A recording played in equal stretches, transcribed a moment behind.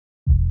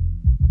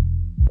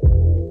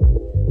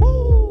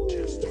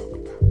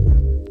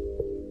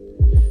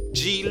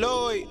G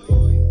Lloyd,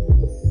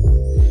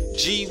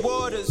 G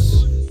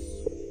Waters,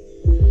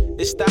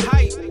 it's the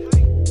hype.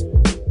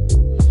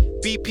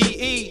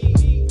 BPE,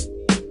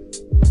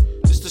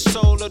 it's the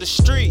soul of the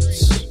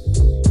streets.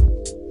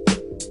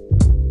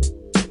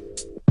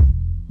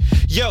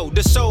 Yo,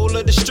 the soul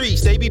of the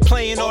streets, they be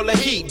playing all the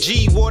heat.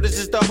 G Waters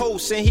is the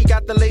host and he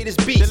got the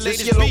latest beats.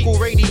 This your local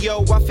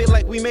radio, I feel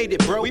like we made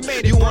it, bro.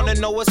 You wanna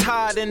know what's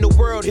hot in the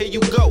world, here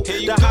you go.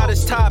 The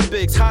hottest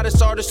topics,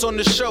 hottest artists on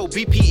the show.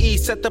 BPE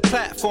set the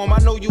platform, I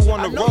know you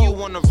wanna roll.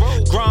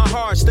 Grind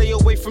hard, stay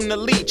away from the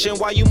leech. And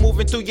while you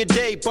moving through your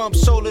day, bump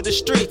soul of the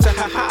streets.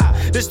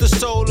 This the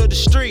soul of the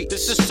street.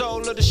 This the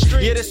soul of the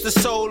street. Yeah, this the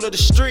soul of the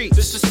street.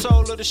 This the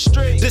soul of the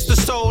street. This the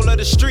soul of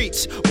the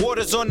streets.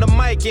 Waters on the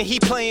mic and he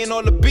playing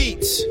all the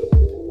beats.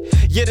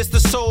 Yeah, this the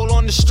soul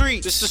on the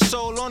street. This the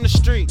soul on the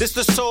street. This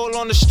the soul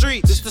on the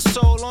street. This the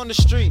soul on the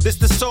street. This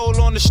the soul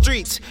on the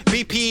streets.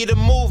 BPE the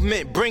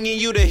movement, bringing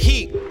you the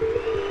heat.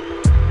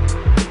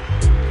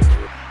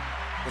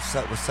 What's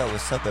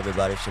up,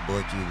 everybody? It's your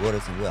boy G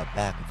Waters, and we are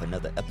back with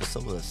another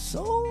episode of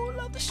Soul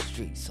of the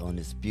Streets on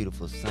this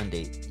beautiful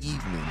Sunday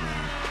evening,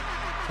 man.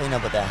 Playing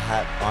up with that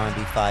hot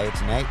R&B fire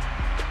tonight.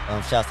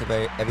 Shouts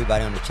to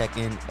everybody on the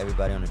check-in,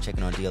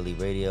 on DLE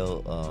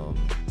Radio.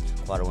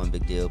 Quarter One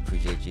Big Deal,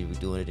 appreciate you. We're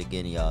doing it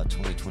again, y'all.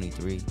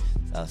 2023, it's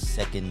our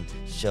second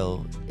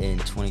show in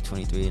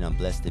 2023, and I'm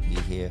blessed to be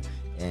here.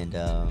 And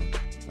I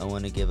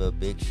want to give a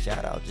big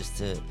shout out just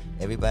to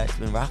everybody that's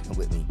been rocking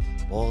with me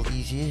all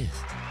these years.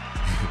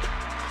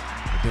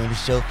 We're doing the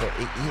show for 8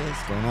 years,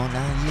 going on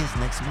 9 years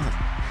next month.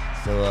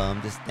 So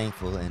I'm just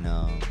thankful, and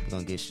we're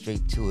gonna get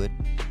straight to it.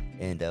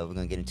 And we're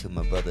gonna get into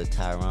my brother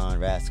Tyron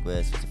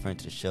Rasquez, who's a friend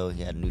to the show.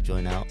 He had a new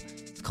joint out.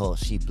 It's called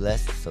She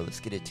Blessed. So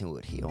let's get into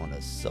it here on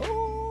the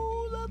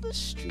Soul of the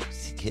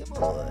Streets. Get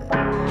boy.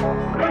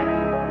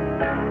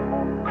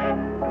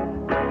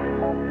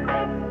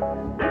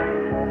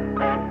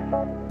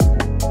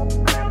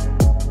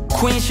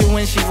 Queen shit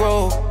when she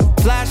roll,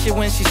 fly shit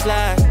when she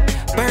slide,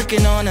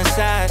 Birkin on her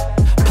side.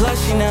 Plus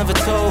she never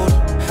told,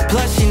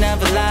 plus she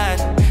never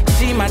lied.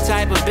 She my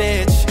type of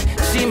bitch,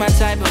 she my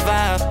type of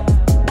vibe.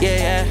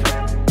 Yeah,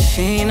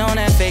 she ain't on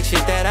that fake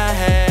shit that I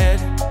had.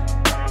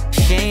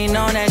 She ain't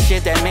on that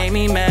shit that made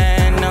me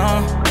mad,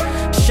 no.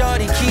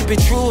 Shorty keep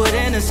it truer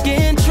than a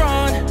skin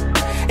tron,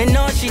 and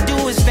all she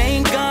do is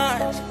thank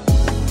God.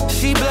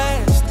 She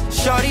blessed,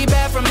 shorty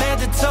bad from head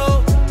to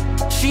toe.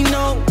 She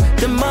know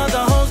the mother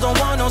hoes don't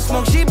want no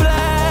smoke. She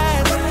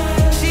blessed,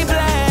 she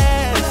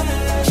blessed,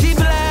 she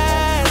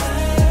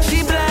blessed,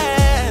 she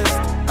blessed.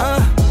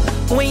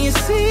 When you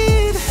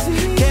see it,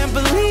 can't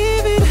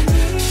believe it.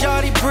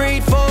 Shorty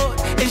prayed for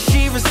it and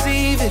she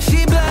received it.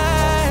 She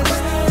blessed,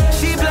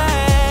 she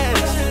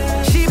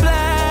blessed, she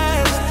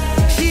blessed,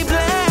 she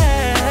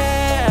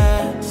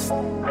blessed.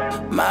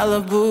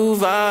 Malibu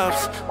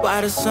vibes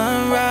by the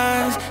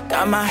sunrise.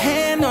 Got my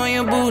hand on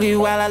your booty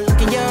while I look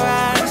in your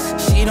eyes.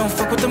 She don't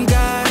fuck with them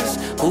guys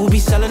who be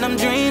selling them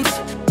dreams.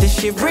 This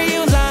shit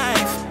real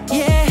life,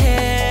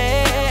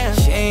 yeah.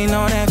 She ain't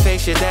on that fake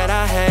shit that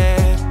I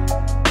had.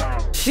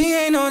 She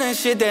ain't on that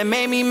shit that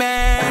made me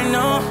mad,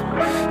 no.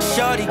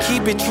 Shorty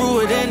keep it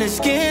truer than a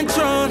skin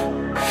tone,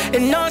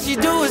 and all she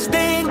do is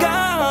thank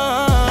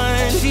God.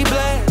 She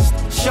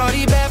blessed,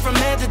 shorty bad from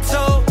head to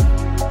toe.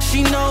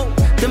 She know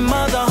the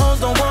mother hoes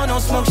don't want no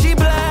smoke. She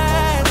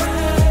blessed,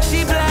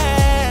 she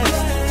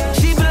blessed,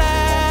 she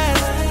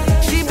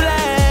blessed, she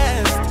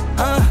blessed.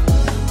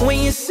 When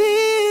you see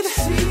it,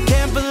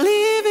 can't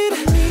believe it.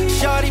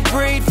 Shorty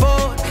prayed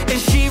for it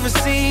and she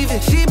received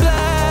it. She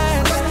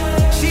blessed,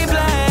 she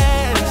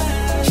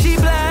blessed, she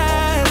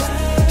blessed,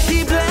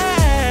 she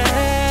blessed.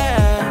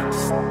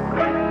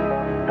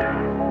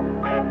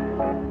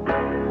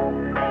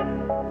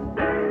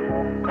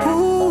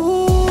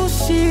 Ooh,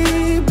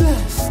 she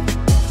blessed.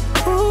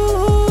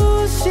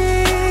 Ooh,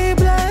 she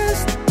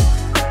blessed.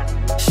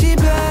 She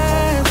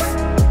blessed,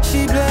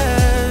 she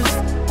blessed,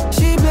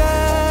 she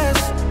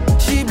blessed,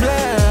 she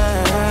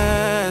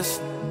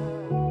blessed.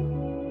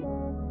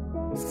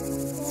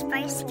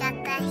 Spice got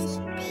that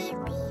heat, baby,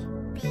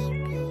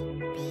 baby,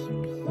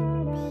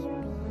 baby,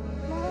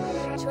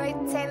 baby. Troy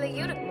Taylor,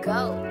 you the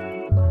GOAT.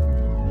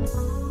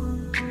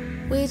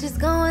 We just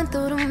going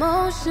through the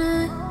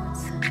motions.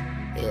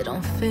 It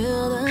don't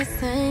feel the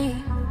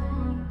same.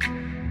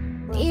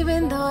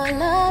 Even though I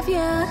love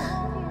you,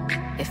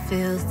 it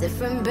feels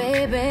different,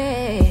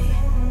 baby.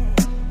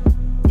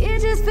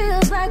 It just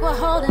feels like we're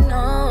holding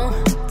on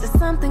to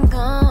something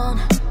gone.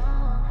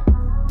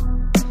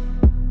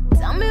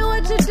 Tell me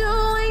what you do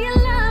when you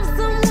love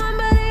someone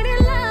but ain't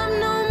in love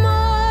no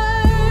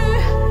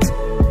more.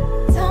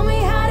 Tell me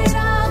how did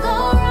all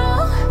go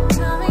wrong?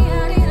 Tell me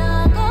how did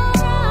all go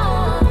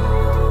wrong?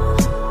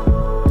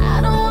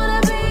 I don't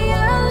wanna be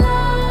alone. I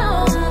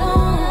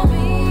don't wanna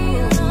be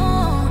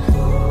alone.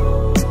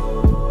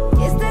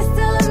 Is there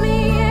still a me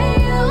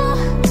and you?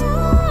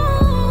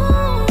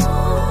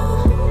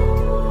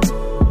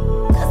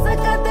 'Cause I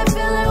got that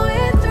feeling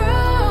we're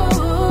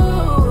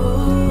through.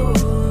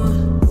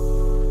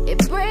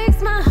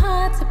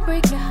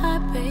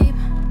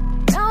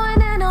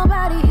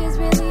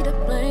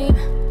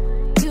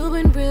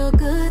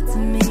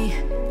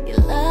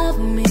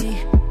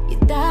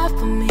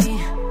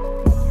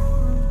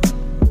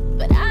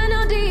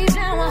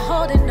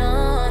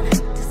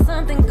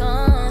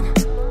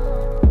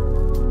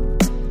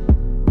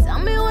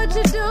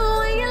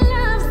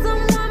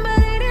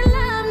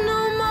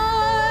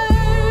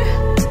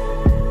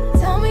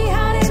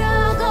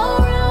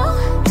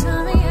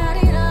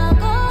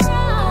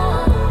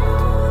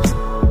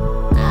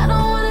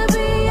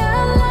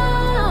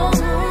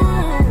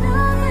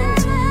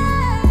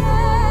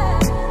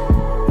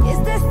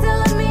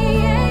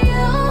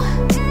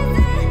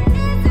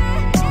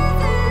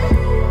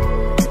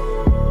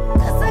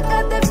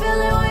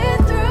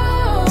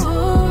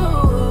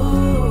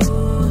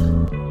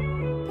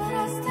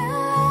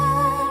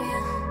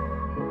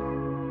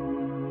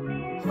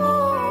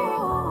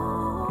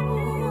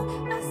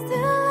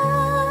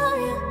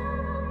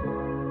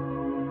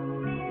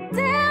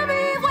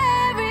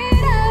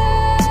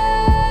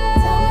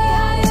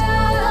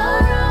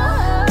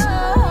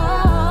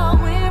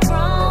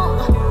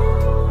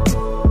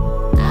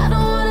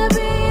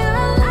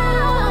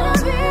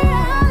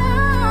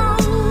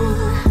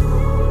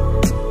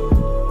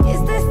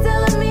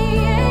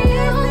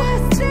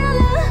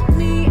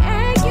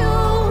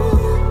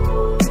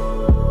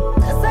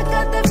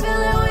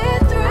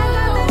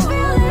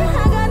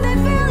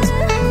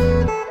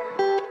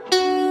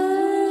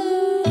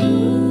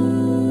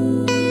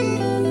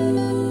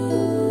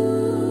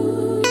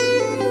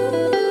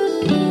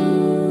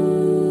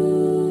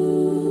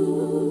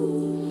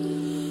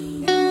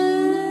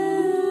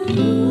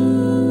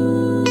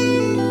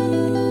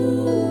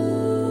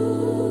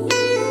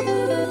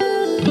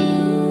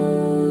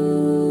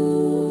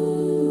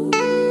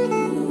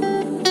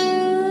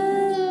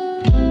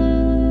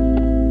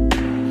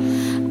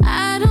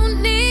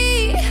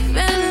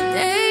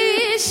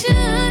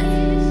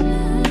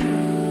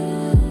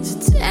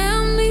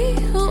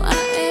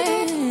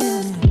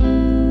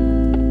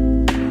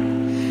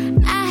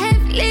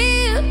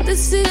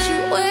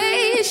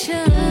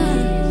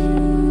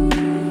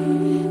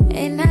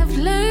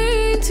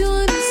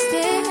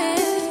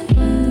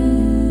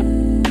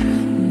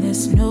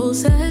 no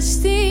such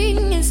thing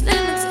as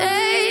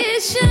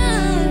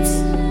limitations.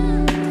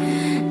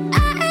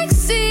 I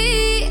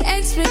exceed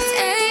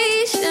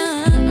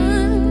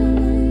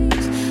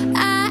expectations.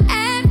 I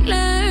have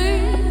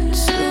learned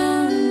to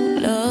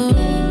love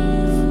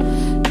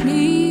me.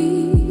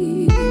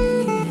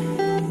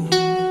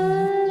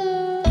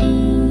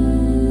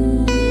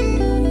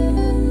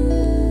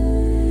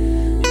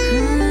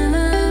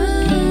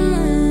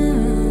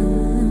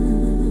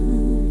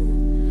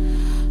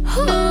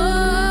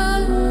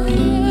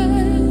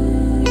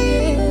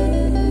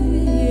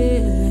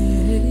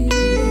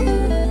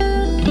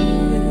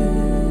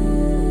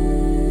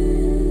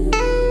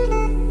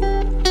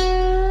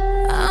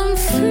 I'm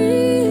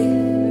free.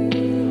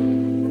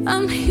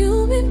 I'm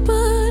human,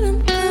 but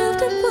I'm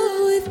comfortable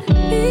with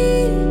me.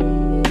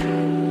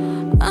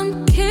 I'm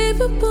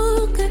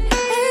capable, got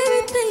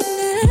everything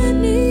that I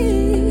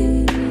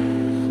need.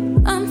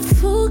 I'm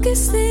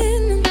focused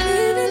and I'm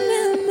living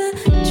out my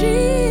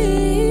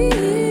dreams.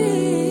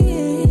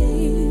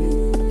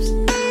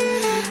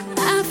 I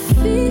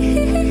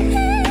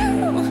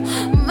feel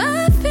my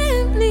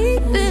family,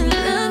 their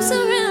love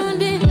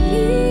surrounding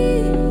me.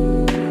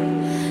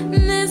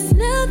 There's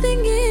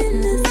nothing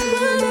in this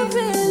world I'd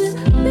rather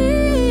be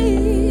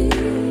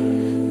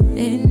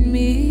than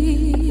me.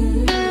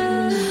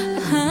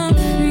 I'm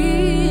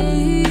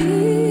free.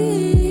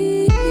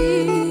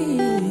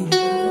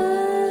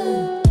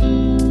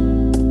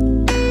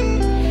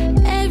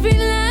 Every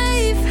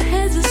life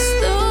has a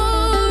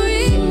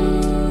story.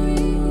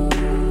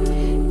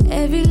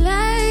 Every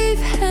life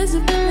has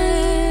a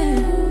plan.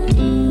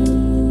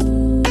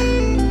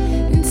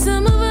 And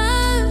some of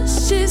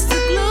us chase the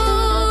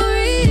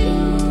glory.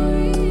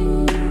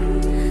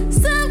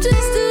 Some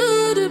just do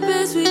the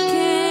best we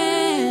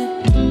can.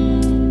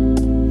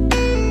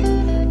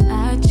 I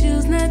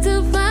choose not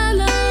to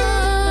follow.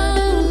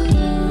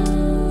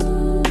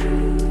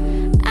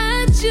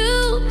 I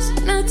choose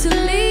not to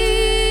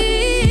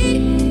lead.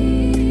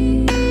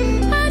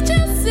 I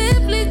just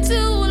simply to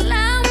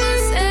allow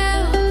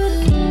myself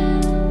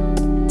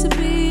to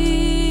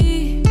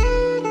be.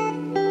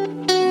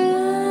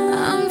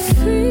 I'm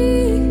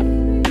free.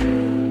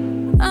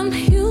 I'm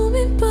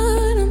human,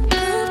 but I'm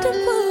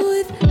comfortable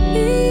with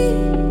me.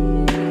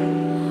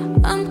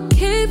 I'm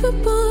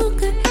capable,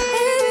 got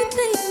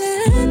everything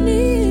that I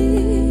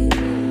need.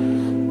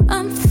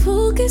 I'm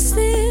focused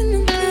and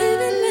I'm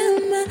living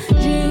out my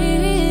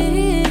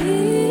dream.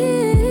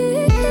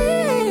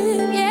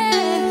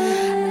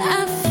 Yeah, I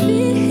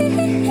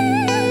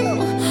feel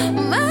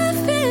my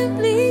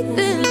family,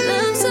 their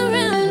love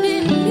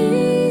surrounding me.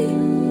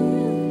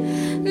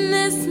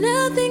 There's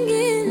nothing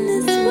in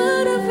this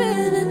world I'd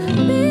rather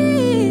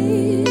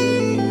be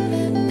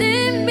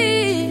than me.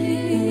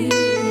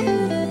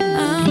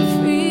 I'm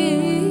free.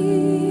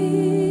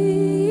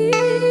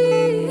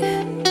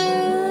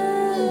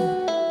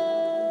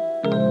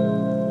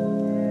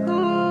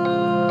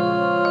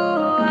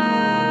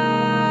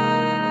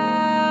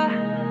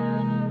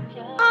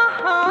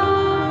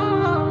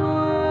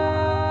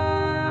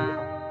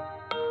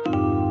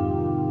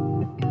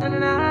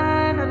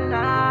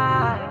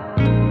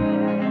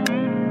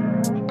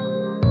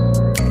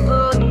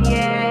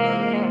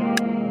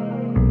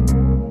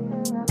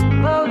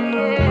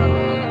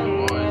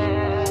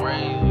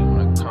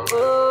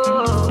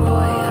 Boy,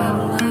 I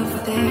love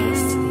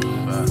this.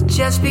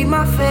 Just be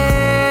my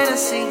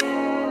fantasy.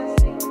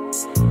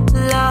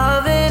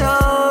 Love it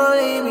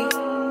only me.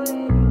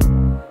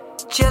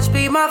 Just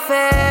be my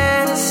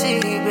fantasy,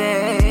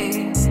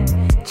 babe.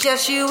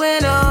 Just you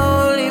and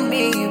only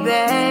me,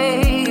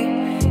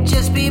 babe.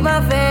 Just be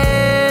my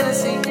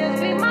fantasy.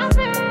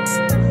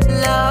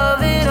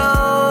 Love it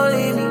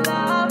only me.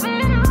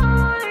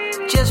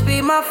 Just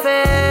be my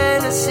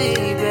fantasy,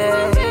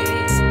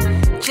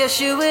 babe. Just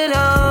you and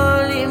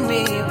only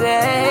me,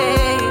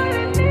 babe.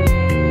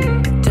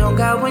 Don't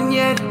got one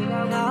yet,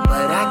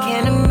 but I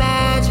can't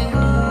imagine.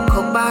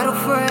 Coke bottle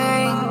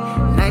frame,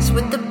 nice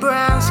with the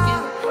brown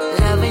skin.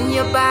 Loving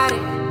your body,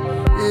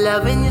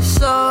 loving your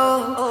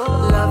soul,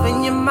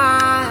 loving your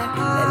mind.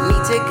 Let me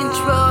take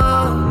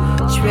control.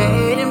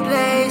 Trading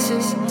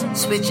places,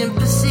 switching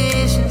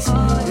positions.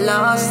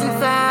 Lost and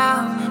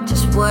found,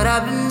 just what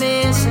I've been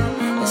missing.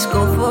 Let's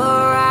go for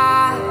a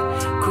ride,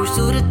 cruise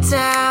through the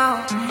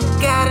town.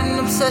 Got an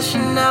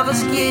obsession of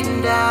us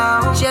getting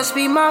down. Just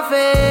be my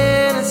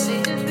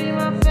fantasy.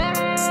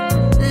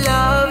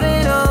 Love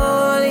it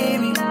only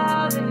me.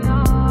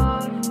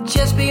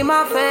 Just be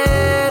my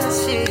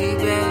fantasy,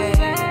 babe.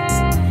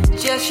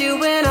 Just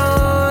you and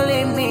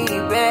only me,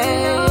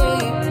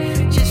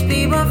 babe. Just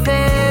be my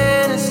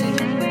fantasy.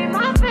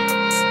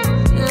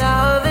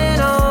 Love it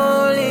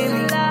only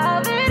me.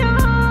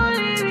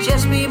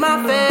 Just be my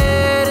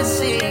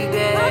fantasy,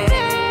 babe.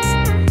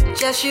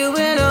 Just you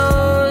and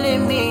only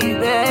me,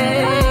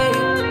 babe.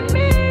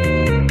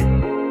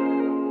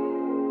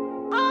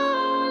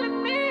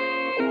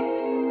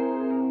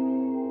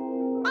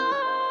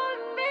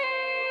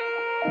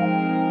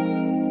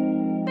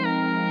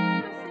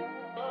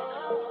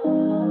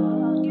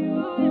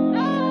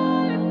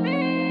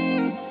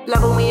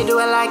 Love it when you do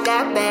it like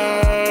that,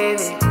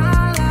 baby.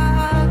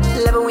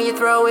 Love it when you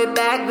throw it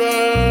back,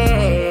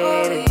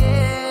 baby.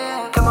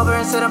 Come over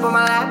and sit up on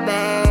my lap,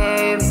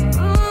 baby.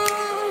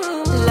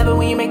 Love it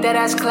when you make that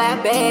ass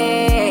clap,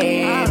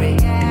 baby.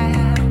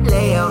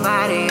 Lay your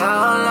body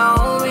all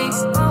on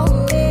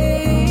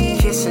me.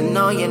 Kissing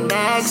on your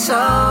neck,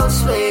 so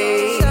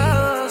sweet.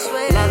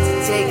 Love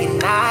to take it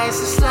nice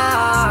and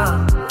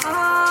slow.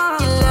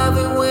 You love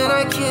it when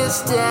I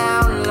kiss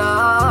down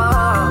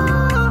low.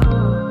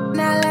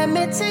 Now let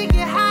me take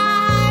you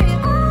higher.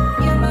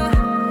 You're my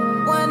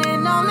one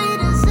and only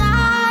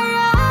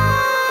desire.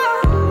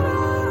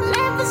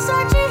 Let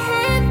Versace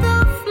hit the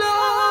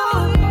floor.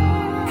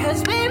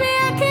 'Cause baby,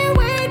 I can't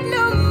wait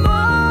no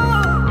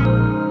more.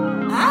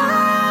 I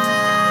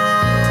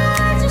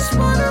just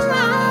wanna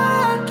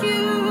rock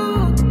you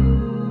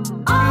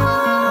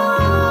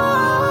all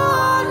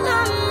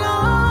night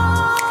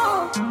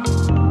long.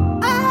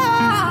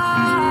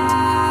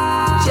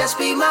 Just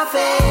be my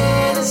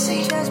fantasy.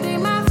 Just be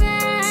my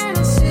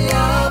fantasy.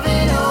 Love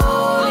it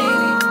only.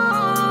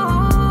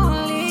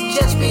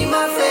 Just be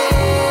my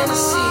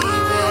fantasy,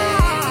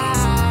 babe.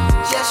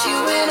 Just you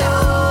and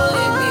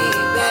only me,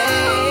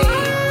 babe.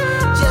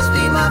 Just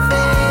be my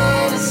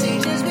fantasy.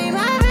 Just be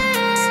my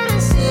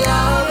fantasy.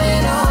 Love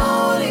it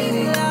only.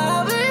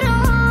 Love it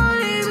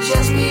only.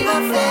 Just be my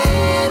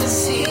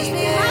fantasy,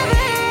 babe.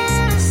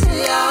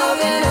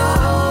 Love it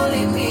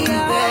only me,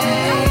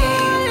 babe.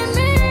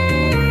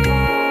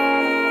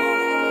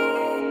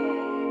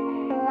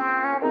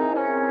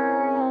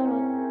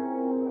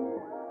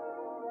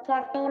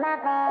 Just be my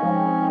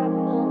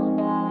fantasy,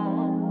 babe.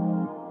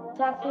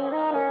 Just you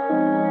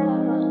and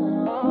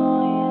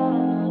only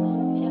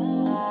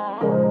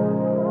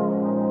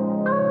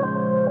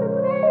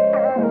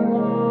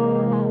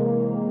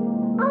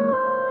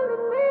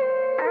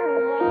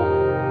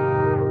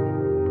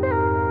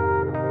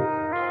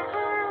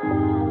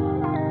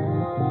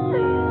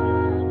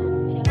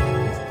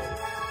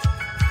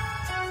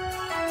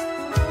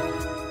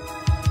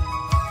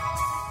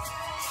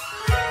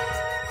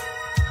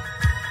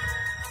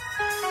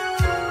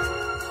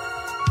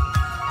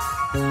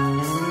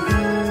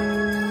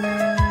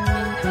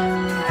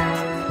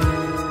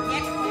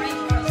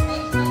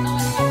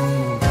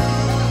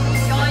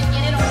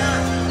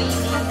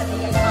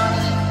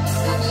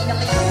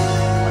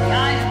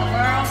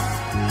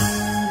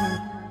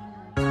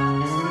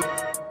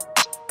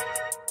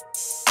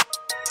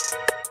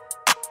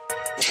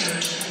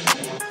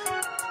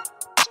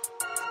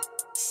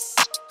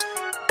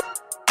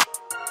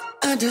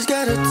I just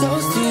got a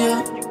toast to you.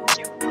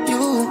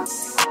 You.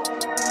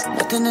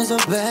 Nothing is a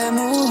bad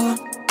move.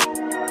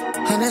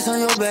 Hundreds on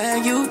your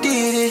bag, you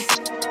did it.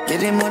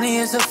 Getting money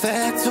is a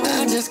fact too.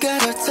 I just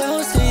got a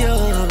toast to you.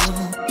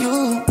 You.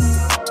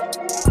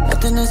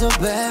 Nothing is a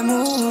bad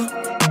move.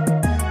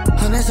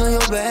 Hundreds on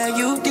your bag,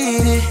 you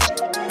did it.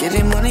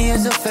 Getting money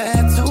is a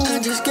fact too. I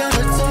just got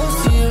a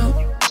toast to you.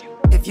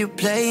 If you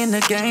play in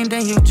the game,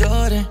 then you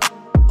Jordan.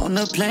 On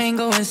the plane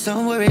going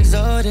somewhere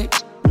exotic.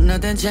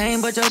 Nothing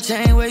changed but your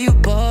chain where you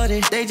bought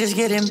it. They just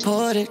get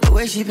imported. The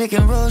way she pick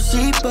and roll,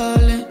 she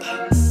ballin'.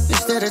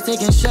 Instead of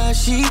taking shots,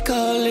 she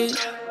call it.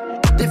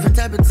 Different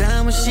type of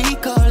time when she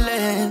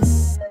callin'.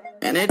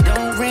 And it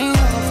don't ring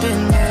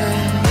often,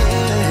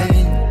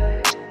 yeah.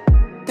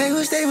 They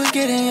wish they was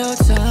getting your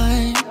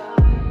time.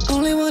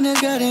 Only one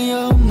that got in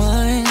your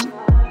mind.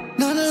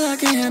 Not a lot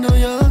can handle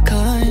your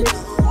kind.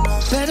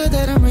 Better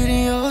that I'm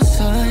reading your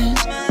signs.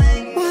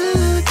 Wanna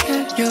look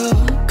at your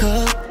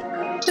cup.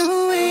 The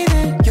way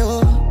that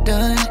you're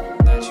done.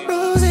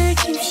 Rose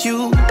keeps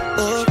you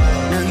up.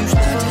 Now you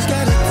just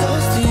got a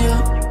toast to you.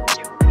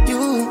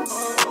 You.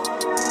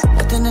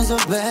 Nothing is a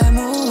bad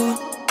move.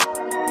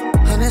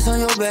 Hundreds on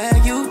your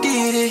bag, you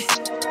did it.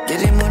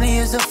 Getting money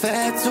is a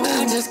fact too.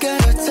 I just got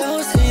a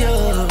toast to you.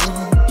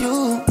 You.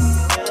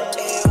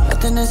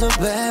 Nothing is a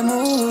bad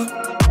move.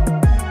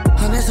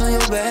 Hundreds on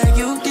your bag,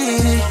 you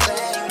did it.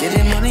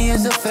 Getting money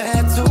is a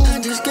fact too. I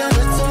just got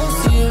a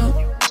toast to you.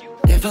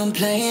 If I'm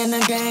playing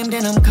the game,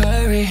 then I'm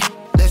Curry.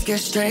 Let's get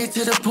straight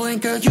to the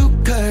point, girl, you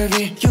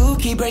curvy. You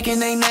keep breaking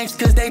their necks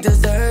cause they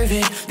deserve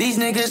it. These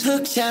niggas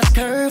hook shots,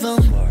 curve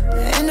them.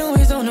 Ain't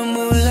always on the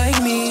move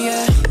like me,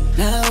 yeah.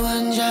 Now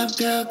one drop,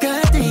 girl,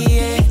 got three,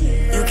 yeah.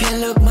 You can't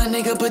look, my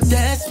nigga, but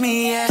that's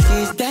me, yeah.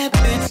 She's that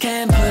bitch,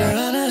 can't put her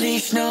on a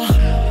leash, no.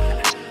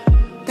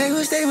 They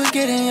wish they was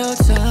getting your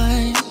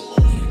time.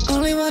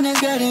 Only one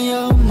that got in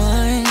your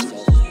mind.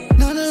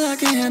 Not a lot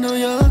can handle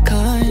your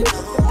kind.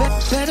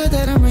 Better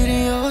that I'm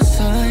reading your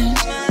signs.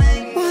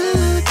 Wanna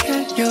look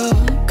at your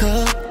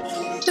cup.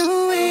 The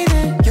way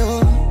that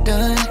you're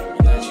done.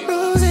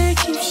 Rose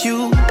keeps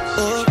you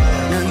up.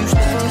 Now you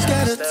just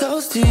got a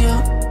toast to you.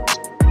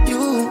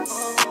 You.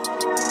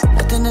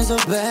 Nothing is a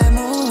bad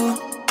move.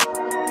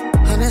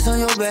 Hundreds on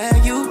your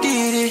bag, you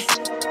did it.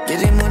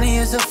 Getting money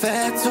is a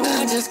fact too.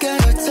 I just got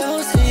a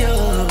toast to you.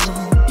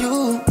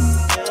 You.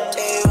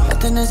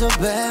 Nothing is a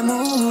bad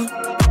move.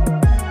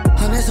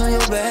 Hundreds on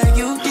your bag,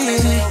 you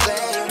did it.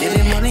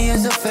 Getting money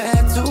is a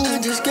fact too. I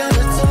just got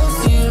a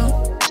toast to you.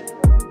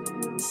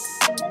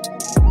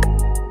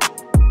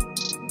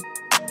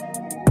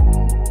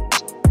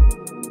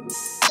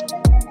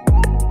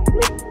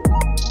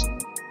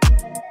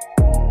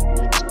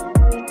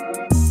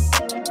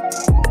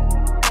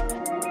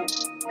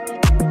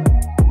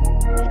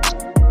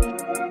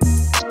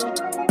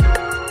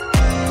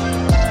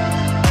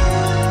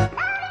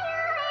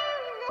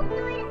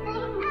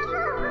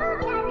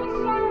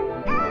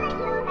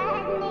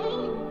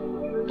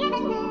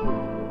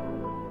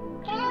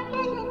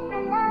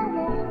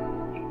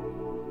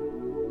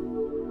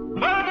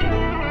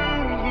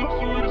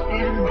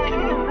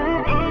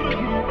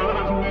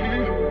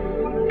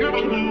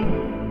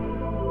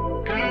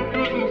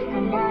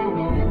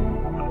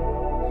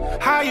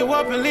 How you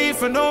up and leave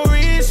for no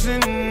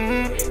reason?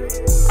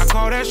 I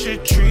call that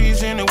shit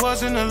treason. It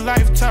wasn't a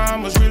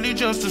lifetime, was really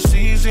just a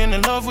season.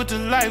 In love with the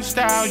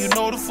lifestyle, you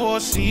know the four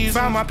seasons.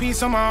 Found my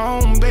peace on my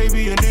own,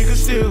 baby, a nigga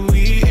still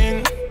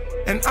eating.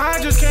 And I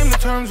just came to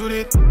terms with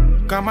it.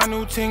 Got my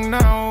new ting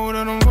now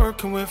that I'm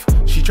working with.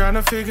 She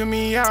tryna figure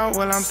me out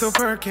while I'm still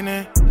perking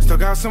it. Still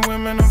got some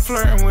women I'm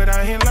flirting with,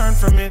 I ain't learned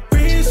from it.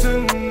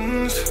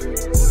 Reasons,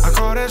 I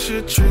call that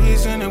shit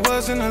treason. It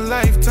wasn't a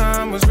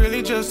lifetime, was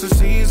really just a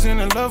season.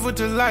 In love with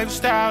the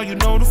lifestyle, you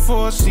know the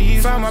four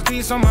seasons. Found my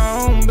peace on my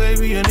own,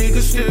 baby, a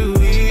nigga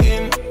still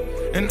eating.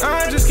 And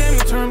I just came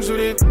to terms with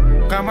it.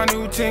 Got my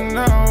new ting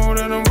now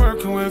that I'm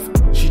working with.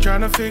 She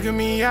tryna figure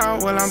me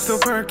out while I'm still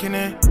perking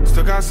it.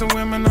 Still got some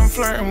women I'm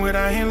flirting with,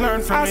 I ain't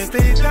learned from it. I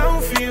stayed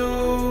down for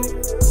you,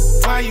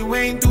 why you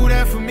ain't do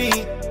that for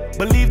me?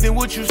 Believed in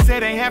what you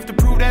said, ain't have to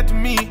prove that to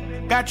me.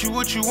 Got you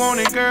what you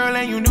wanted, girl,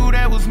 and you knew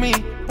that was me.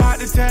 Bought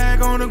the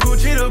tag on the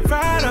Gucci, the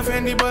Prada,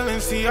 Fendi,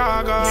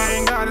 Balenciaga. You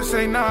ain't gotta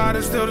say nah,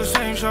 it's still the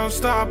same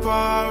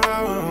showstopper.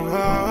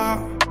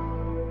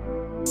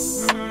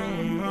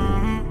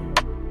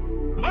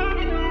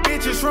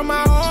 Bitches from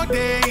my old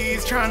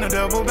days, tryna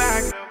double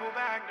back.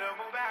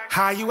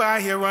 How you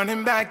out here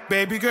running back,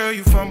 baby girl,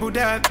 you fumbled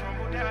that.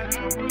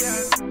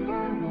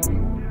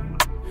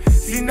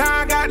 See,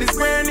 now I got this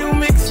brand new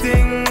mixed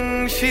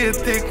thing. She a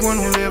thick one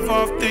who live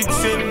off thick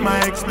shit. My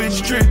ex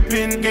bitch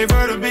trippin', gave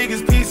her the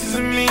biggest pieces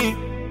of me.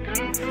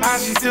 How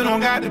she still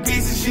don't got the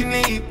pieces she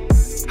need.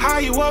 How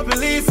you up and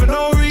leave for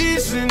no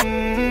reason?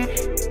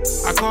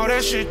 I call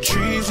that shit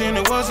treason.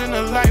 It wasn't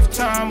a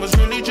lifetime, was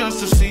really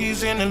just a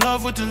season. In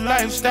love with the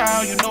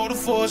lifestyle, you know the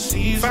four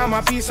seasons. Found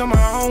my peace on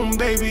my own,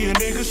 baby, a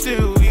nigga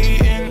still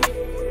eating.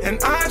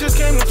 And I just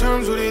came to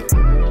terms with it.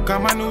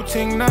 Got my new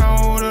ting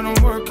now that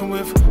I'm working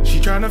with. She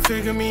tryna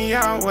figure me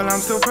out while I'm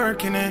still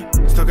perking it.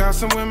 Still got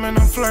some women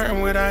I'm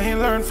flirting with, I ain't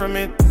learned from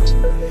it.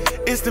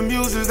 It's the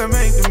muses that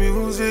make the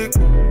music.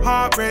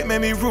 Heartbreak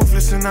made me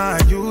ruthless and I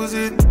use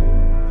it.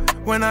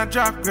 When I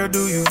drop, girl,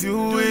 do you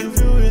view it?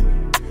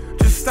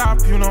 Just stop,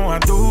 you know I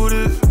do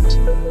this.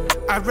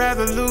 I'd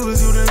rather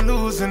lose you than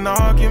lose an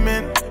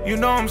argument. You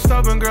know I'm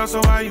stubborn, girl, so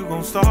why you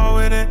gon' start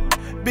with it?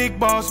 Big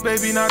boss,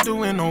 baby, not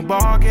doing no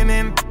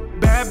bargaining.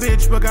 Bad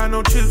bitch, but got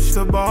no chips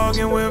to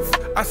bargain with.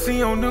 I see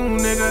your new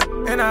nigga,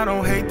 and I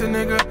don't hate the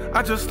nigga.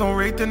 I just don't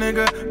rate the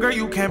nigga. Girl,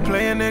 you can't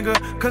play a nigga,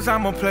 cause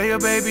I'm a player,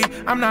 baby.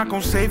 I'm not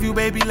gon' save you,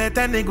 baby. Let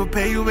that nigga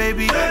pay you,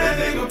 baby. Let that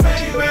nigga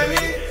pay you,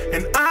 baby.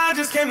 And I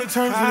just came to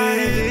terms with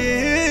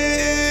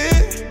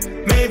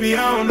it. Maybe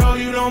I don't know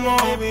you no more.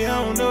 Maybe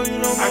I don't know you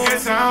no more. I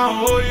guess I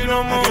don't owe you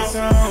no more.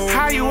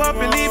 How you up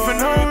and leave for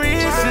no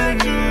reason?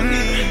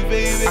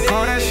 I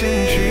call that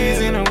shit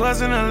treason. It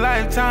wasn't a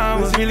lifetime,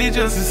 it was really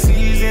just a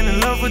season. In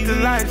love with the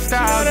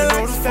lifestyle, you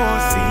know the four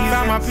seasons.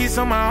 Found my peace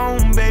on my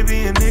own,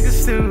 baby, and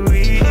niggas still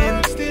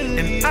eating.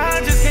 And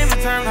I just came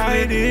to terms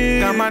with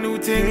it. Got my new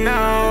ting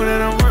now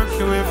that I'm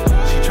working with.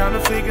 She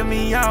tryna figure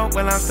me out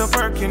while I'm still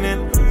perking it.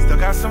 Still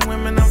got some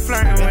women I'm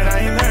flirting with, I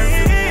ain't learned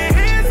from it.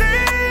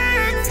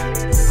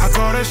 I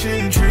call that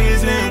shit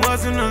treason. It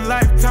wasn't a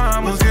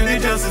lifetime, it was really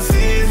just a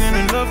season.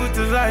 In love with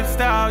the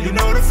lifestyle, you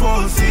know the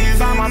four seasons.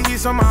 Found my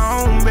peace on my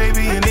own,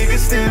 baby, and niggas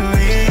still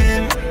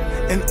in.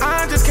 And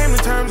I just came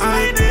to terms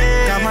with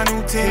it. Got my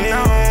new team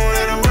now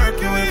that I'm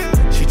working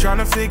with. She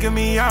tryna figure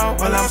me out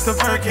while I'm still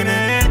perking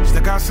it.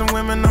 Still got some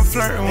women I'm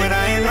flirting with,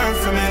 I ain't learned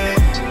from it.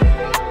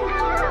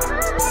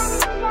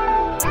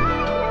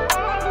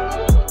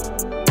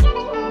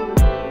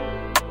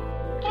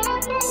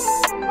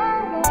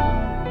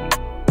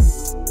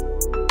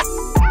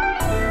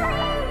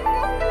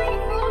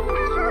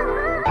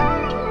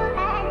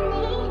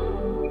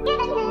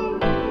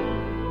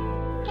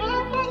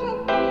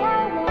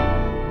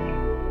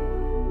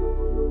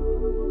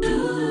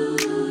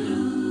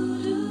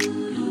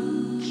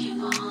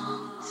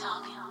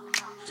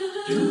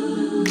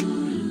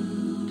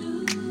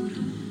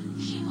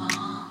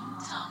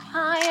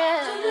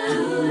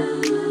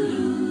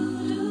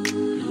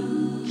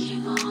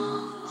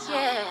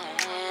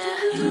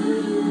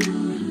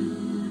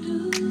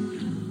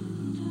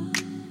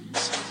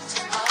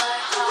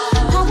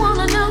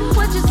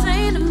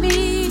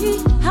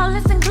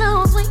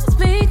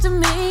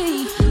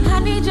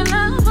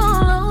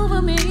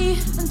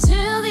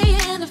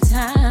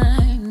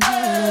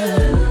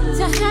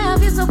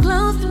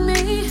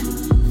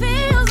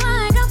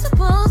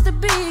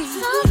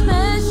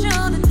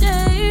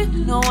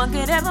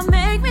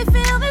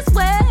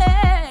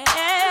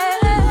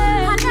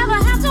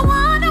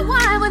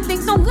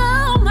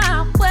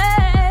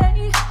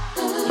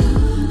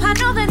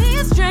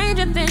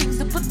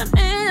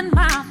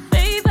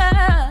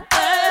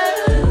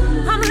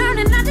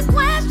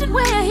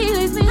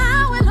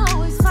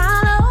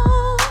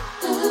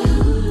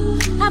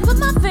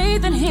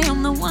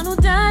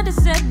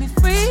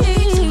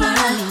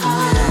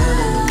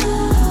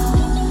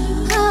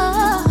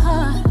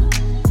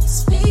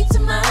 Speak to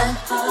my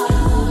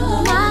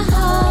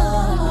heart.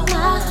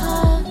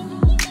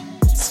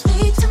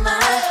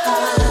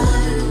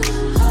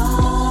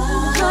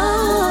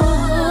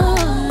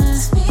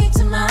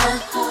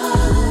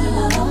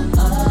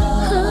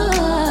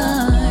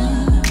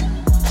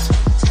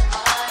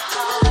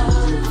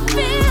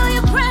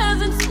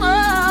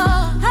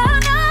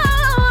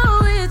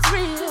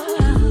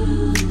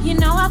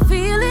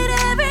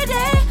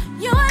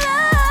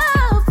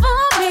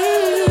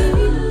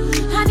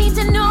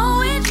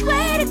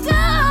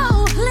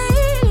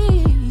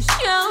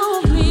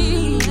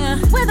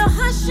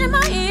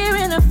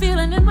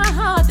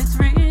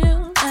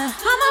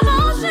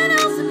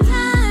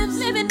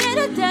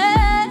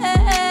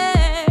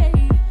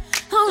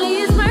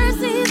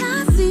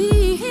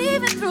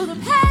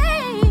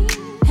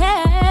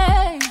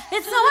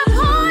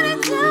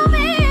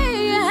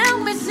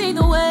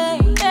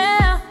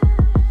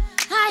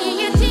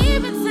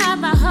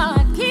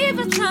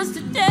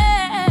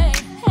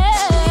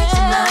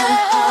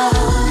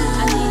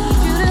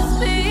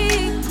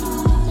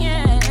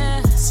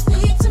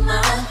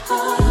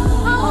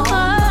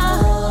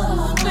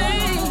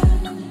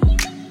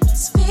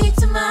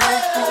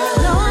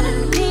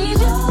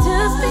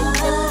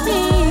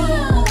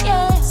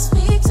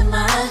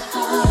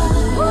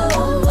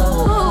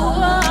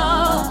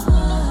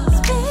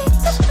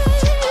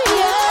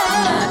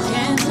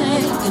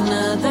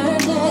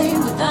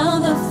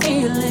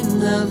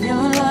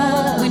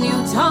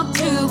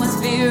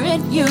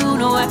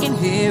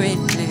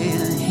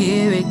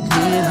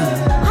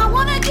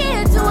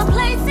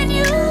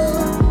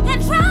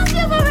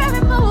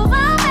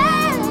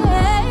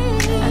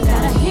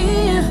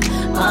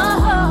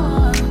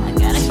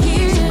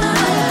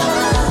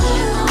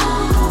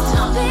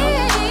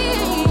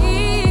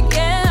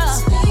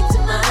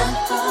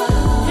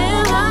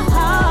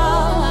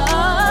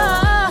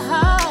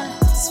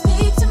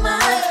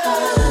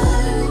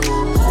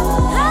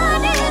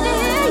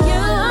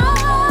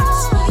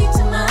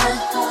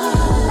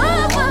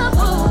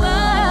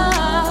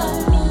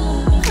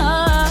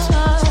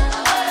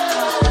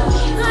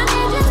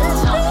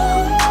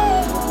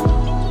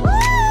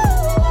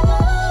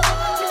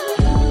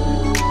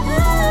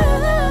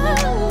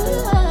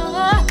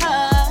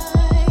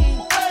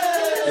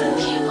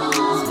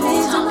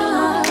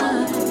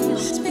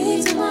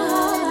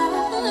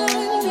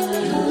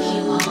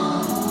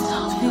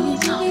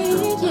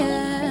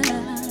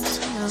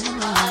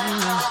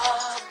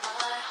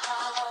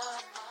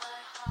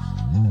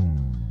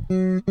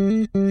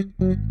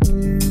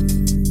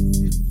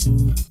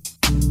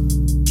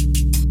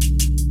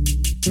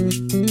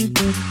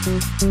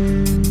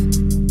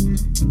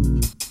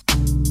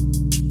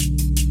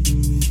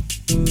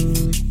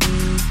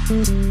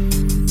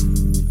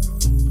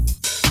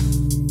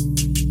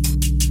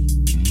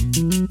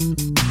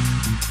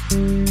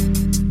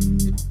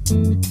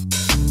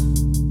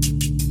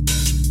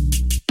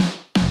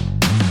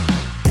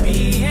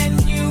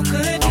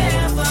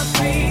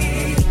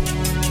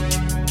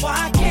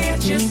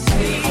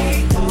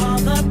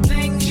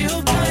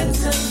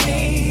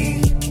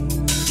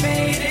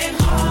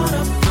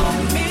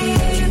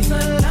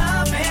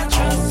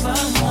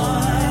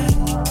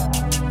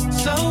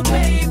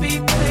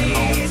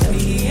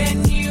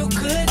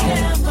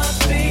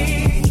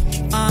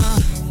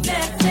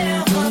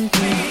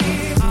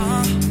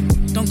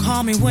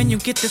 When you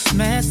get this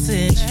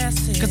message,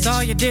 cause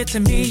all you did to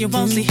me, you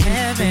won't see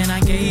heaven. I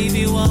gave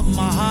you up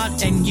my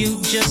heart and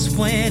you just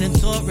went and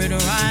tore it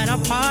right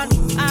apart.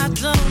 I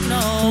don't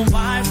know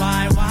why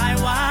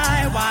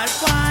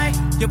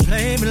you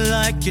play me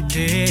like you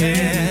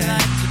did.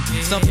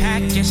 So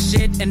pack your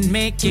shit and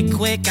make it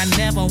quick. I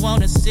never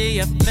wanna see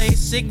your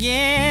face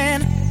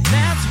again.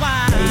 That's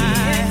why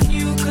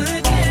you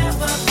could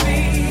never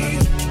be.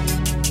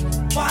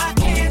 Why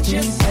can't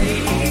you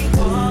see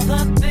all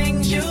the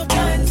things you've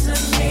done to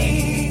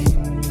me?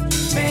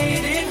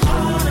 Made it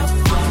harder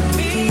for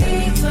me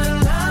to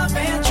love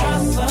and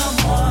trust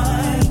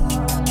someone.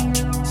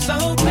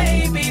 So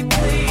baby,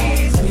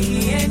 please,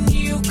 me and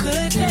you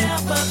could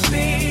never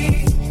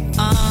be.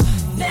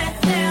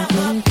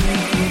 Never be.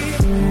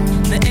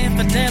 The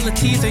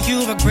infidelities, are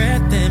you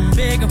regret them?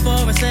 Begging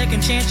for a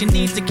second chance, you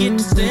need to get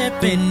to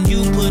slipping.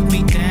 You put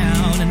me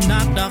down and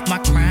knocked off my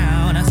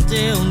crown. I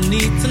still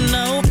need to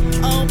know,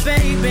 oh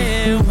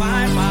baby,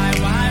 why?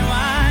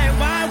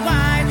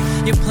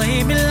 You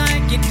play me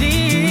like you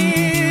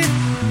did.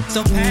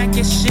 So pack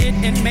your shit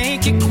and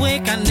make it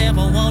quick. I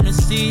never wanna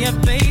see your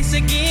face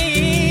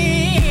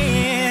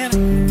again.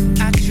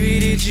 I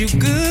treated you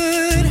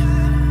good,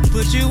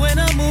 put you in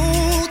a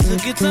mood to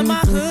get to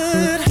my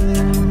hood.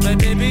 But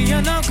baby,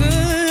 you're no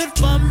good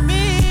for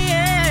me.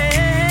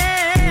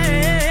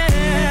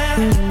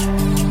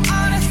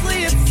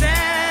 Honestly, it's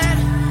sad,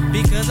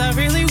 because I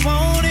really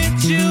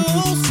wanted you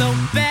so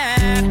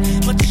bad.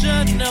 But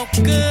you're no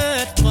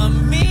good for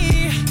me.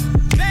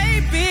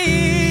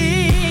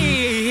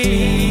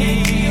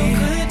 You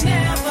could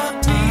never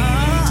be.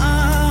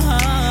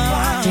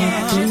 Why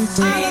can't you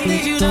see all the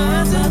things you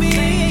done to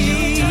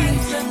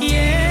me?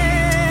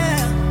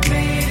 Yeah,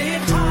 made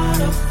it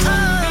harder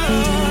for me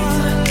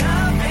to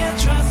love and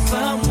trust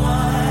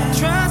someone.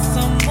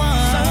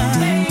 So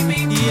baby,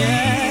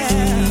 please,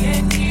 me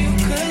and you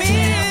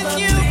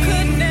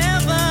could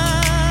never.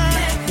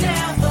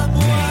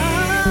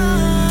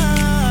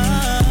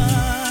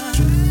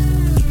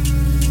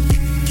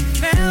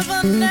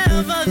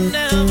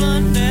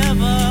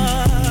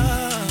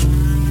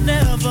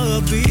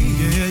 Never be,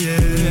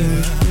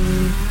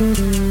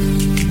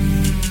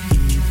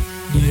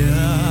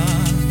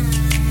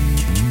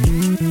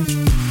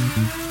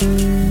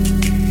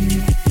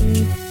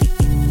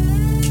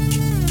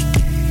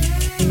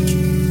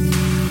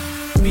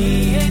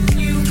 Me and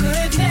you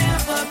could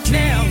never.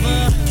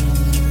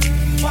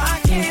 Why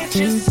can't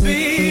you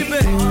see,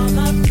 baby, all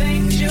the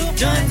things you've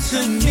done to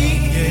me?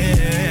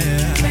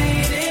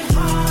 Made it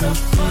harder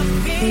for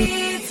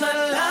me to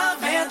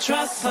love and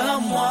trust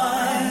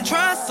someone.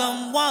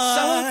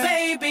 So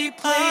baby,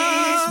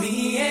 please,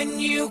 me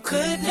and you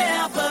could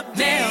never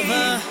be.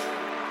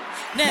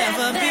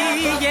 Never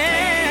be,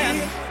 yeah.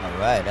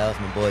 Alright, that was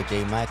my boy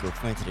J. Michael,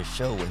 friend to the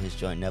show with his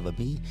joint Never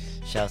Be.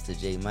 Shouts to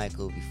J.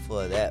 Michael.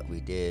 Before that,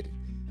 we did,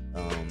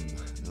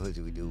 what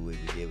did we do? We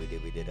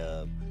did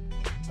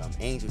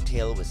Angel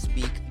Taylor with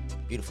Speak.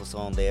 Beautiful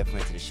song there,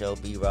 friend to the show.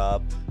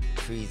 B-Rob,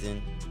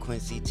 Treason,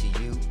 Quincy to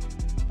You.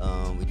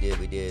 We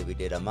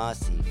did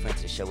Amasi, friend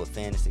to the show with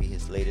Fantasy,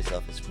 his latest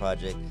off his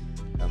project,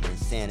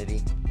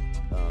 Insanity.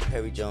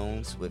 Perry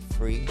Jones with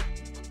Free.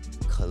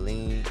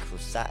 Colleen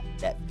Crusat,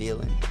 That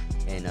Feeling.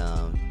 And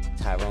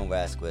Tyrone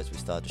Rasquez, we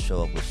start to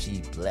show up with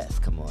She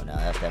Blessed. Come on now,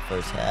 that's that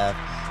first half.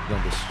 We're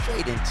gonna get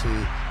straight into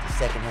the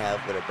second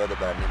half with a brother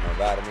by the name of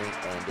Rodney,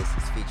 and this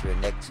is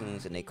featuring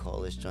Neptunes, and they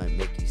call this joint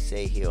Make You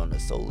Say here on the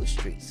Solar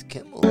Streets.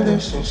 Kimmel.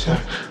 It's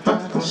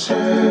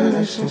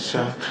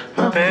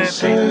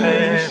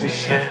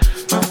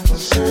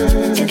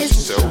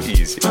so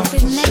easy.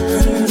 With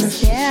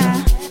Neptunes,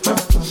 yeah.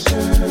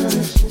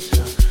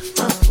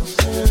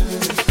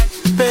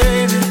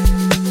 Baby,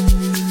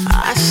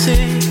 I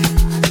see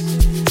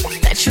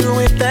that you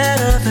with that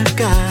other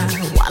guy.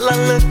 While I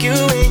look you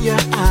in your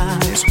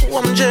eyes, oh,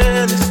 I'm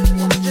jealous.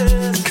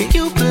 Can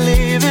you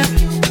believe it?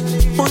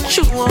 Want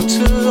you on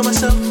to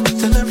myself,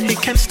 tell him he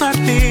can't start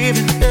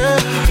leaving. Yeah.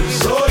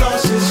 So long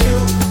since you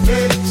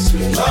made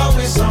sweet love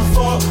with some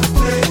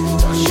foreplay.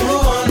 Don't you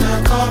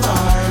wanna come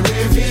out,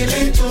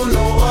 revealing to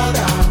no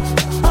other?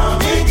 I'm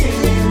making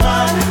me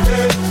mad,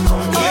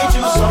 come get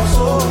you some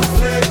soul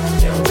play.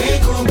 Then we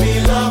could be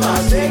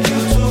lovers, take you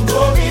to go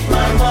meet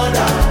my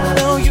mother.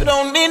 No, you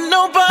don't need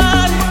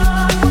nobody.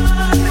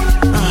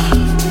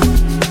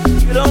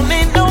 You don't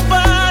need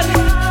nobody.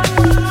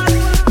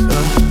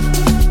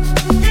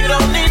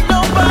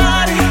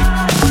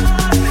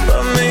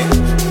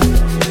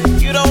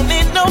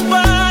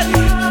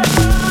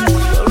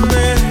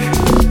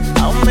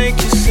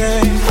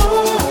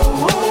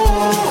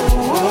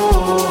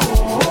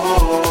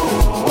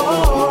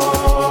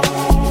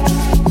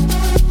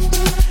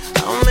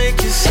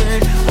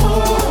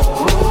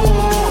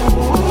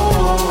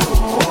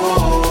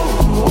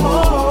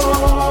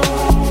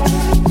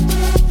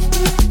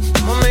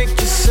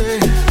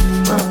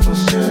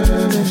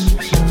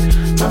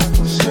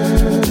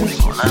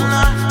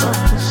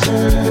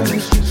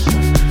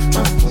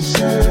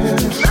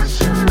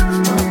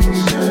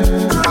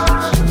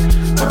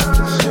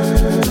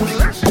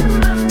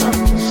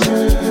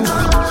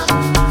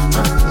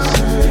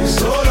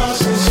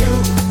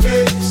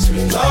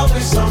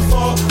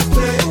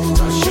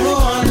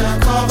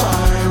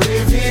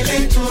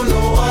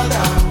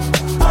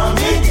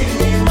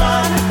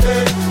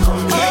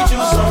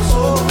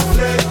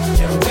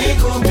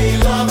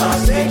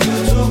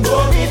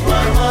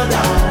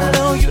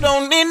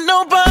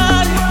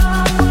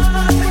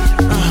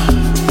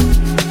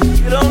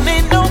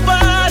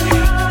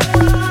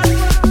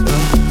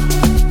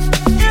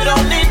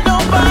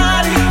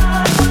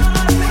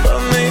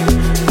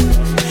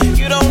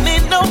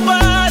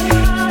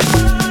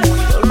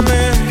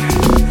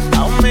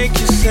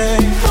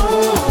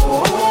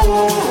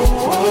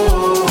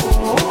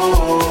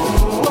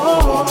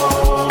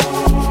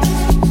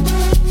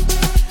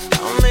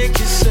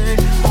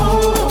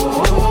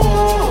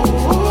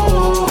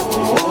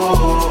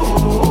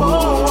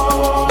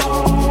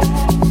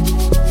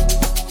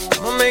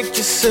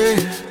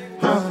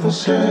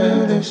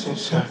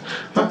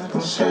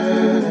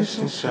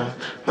 licença,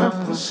 ma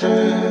você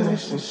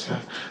licença,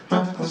 ma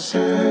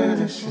você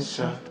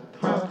licença,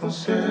 ma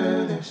você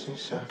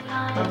licença,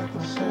 ma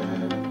você.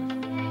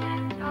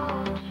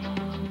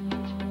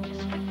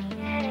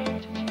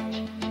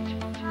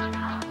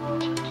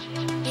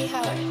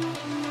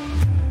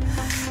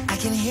 I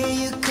can hear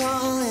you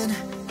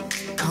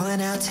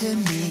calling out to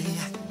me.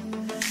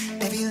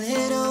 Every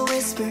little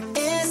whisper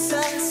is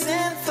a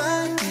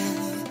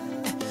symphony.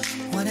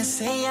 Wanna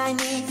say I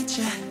need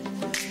you,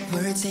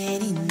 words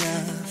ain't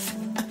enough.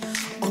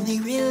 Only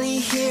really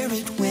hear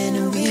it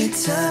when we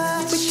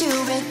touch. We do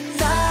it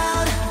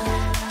loud,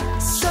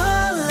 so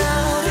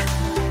loud.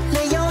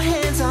 Lay your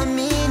hands on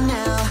me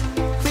now.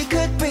 We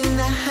could bring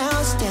the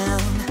house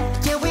down.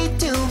 Yeah, we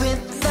do it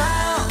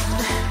loud,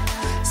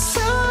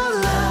 so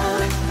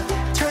loud.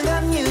 Turn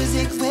the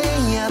music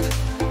way up,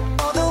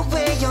 all the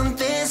way on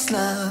this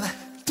love.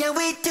 Yeah,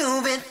 we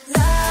do it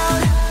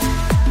loud.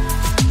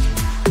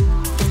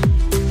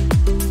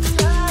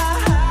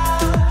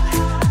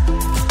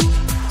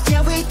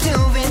 Yeah, we do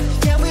it,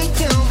 yeah, we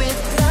do it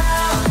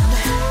loud,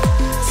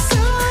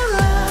 so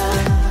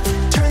loud.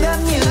 Turn the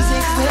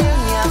music way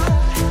up.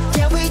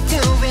 Yeah, we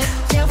do it,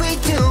 yeah, we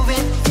do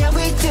it, yeah,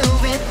 we do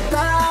it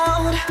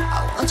loud.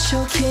 I want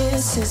your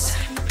kisses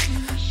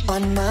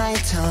on my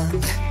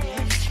tongue.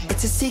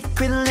 It's a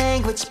secret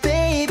language,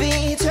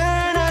 baby,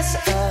 turn us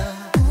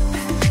up.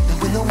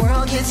 And when the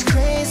world gets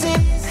crazy,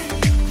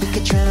 we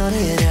could drown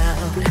it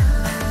out.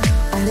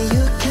 Only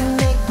you can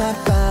make my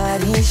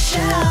body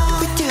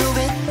shout. We do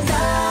it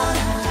loud,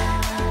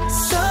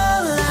 so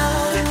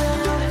loud.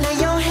 Lay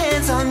your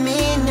hands on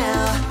me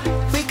now.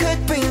 We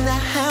could bring the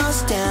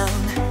house down.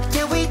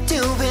 Yeah, we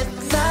do it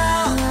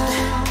loud,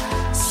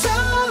 so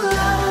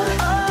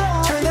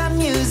loud. Turn the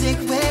music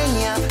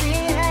way up,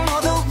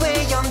 all the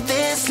way on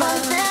this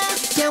love.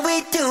 Yeah,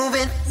 we do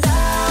it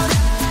loud.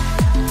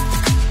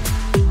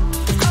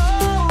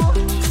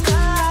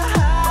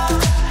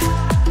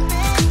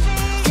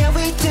 Yeah,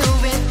 we do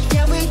it,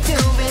 yeah, we do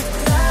it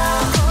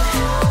loud,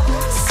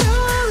 so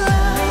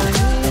loud.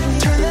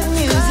 Turn the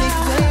music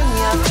way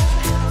up.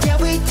 Yeah,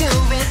 we do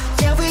it,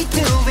 yeah, we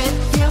do it,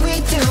 yeah, we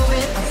do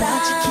it.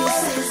 About your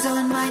kisses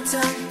on my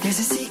tongue. There's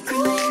a secret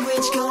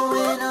language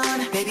going on.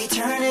 Baby,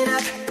 turn it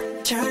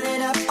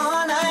up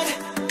all night.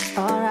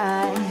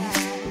 Alright.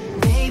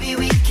 Baby,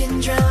 we can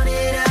drown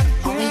it out.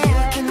 Only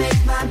you can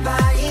make my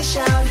body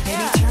shout.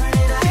 Baby, turn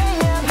it up,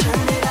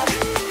 turn it up.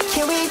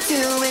 Can we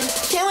do it?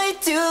 Can we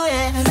do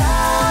it?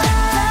 Loud,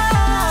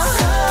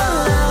 so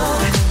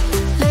loud.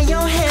 Lay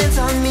your hands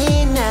on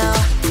me now.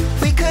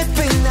 We could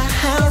bring the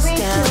house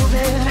down.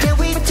 Yeah,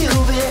 we do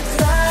it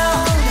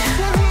loud,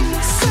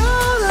 so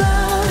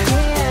loud.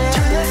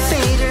 Turn the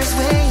faders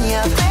way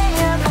up,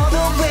 all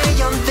the way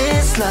on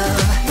this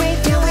love.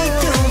 Yeah, we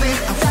do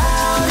it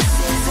loud.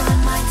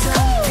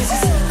 There's a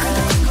secret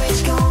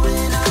language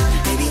going on.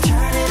 Baby,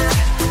 turn it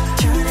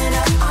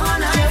up all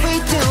night. Yeah, we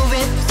do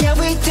it, yeah,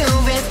 we do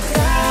it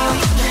loud,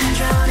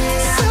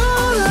 so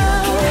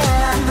loud.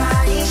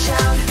 Body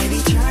shout. Baby,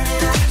 turn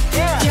it up.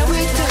 Yeah, we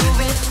do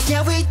it,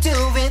 yeah, we do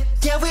it,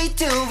 yeah, we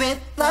do it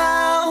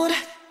loud.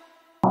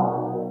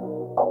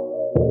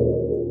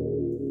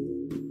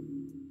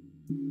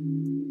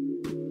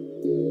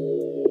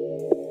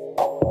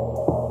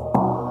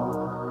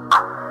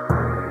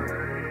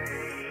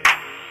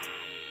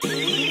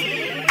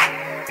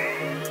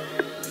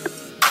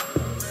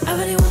 I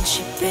really want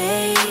you,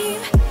 babe.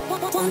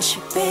 Want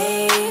you,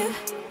 babe.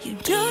 You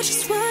know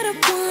just what I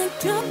want.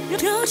 You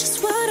know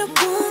just what I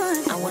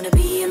want. I wanna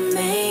be your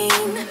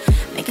main.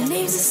 Make our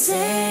names the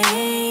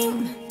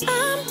same.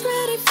 I'm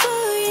ready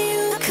for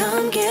you.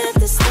 Come get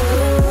this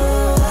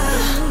through.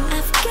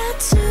 I've got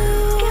to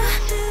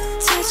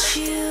touch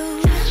you.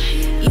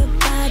 Your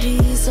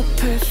body's a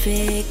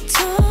perfect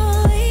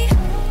toy.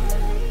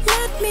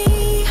 Let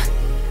me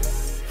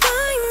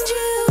find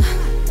you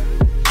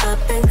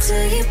up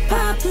until you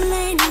pop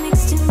laying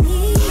next to me.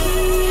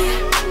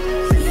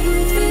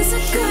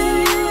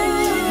 Physical,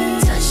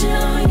 touching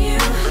on you,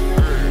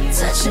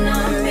 touching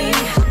on me.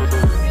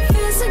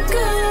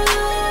 Physical,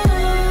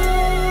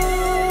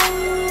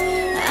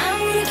 I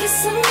wanna kiss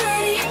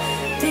somebody,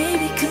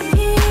 baby, come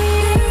here.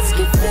 Let's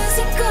get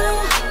physical,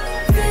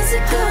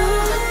 physical.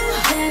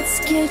 Let's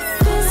get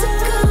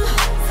physical,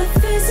 for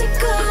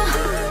physical.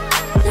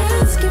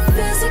 Let's get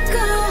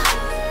physical,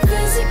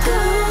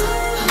 physical.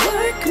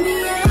 Work me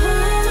out.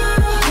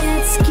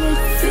 Let's get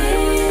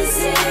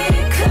physical.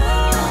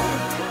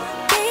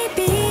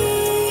 Baby,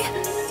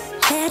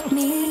 let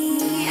me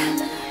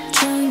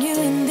drown you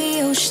in the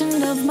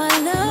ocean of my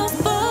love,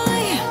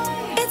 boy.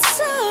 It's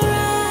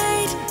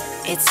alright,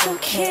 it's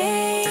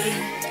okay.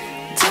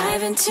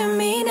 Dive into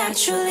me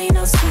naturally,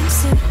 no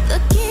swimsuit.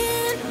 Look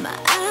in my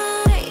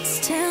eyes,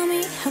 tell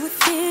me how it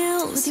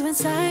feels with you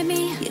inside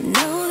me. You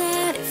know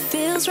that it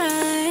feels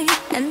right,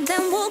 and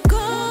then we'll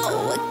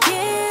go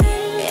again.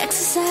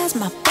 Exercise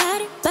my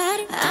body.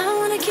 I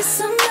wanna kiss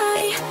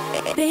somebody,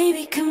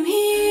 baby, come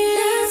here.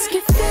 Let's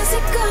get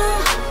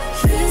physical,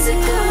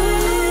 physical.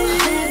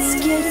 Let's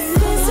get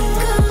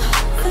physical,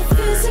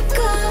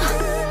 physical.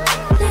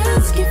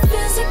 Let's get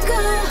physical.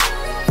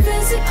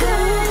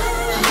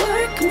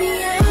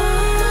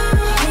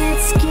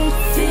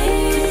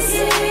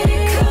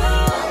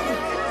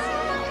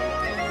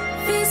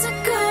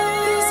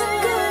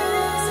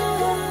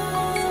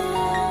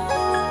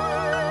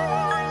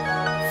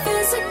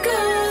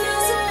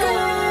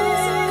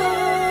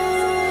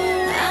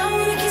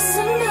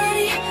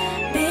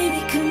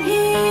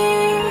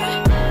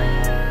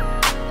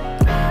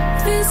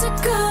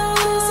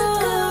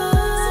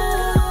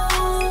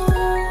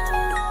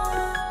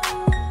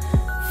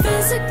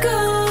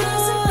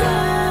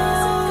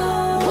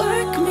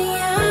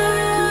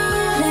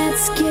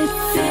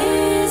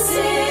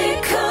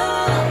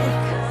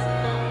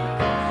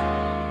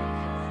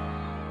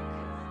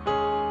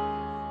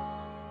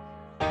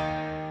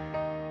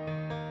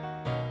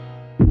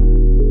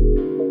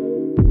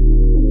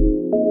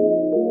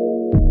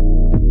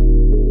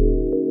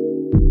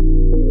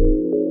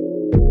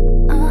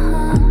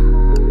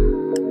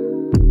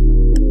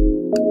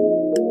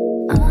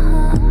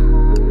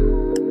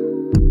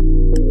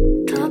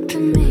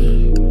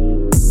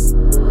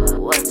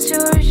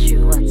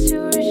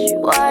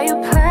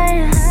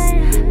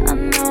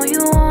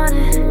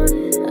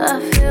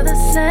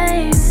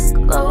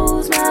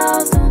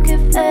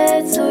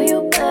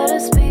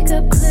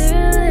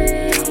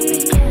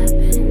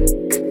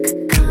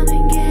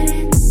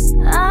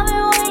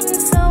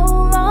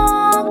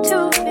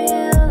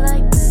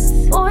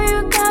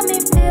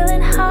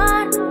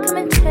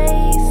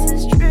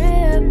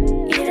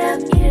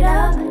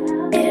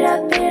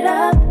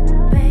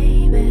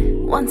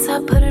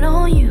 it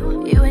on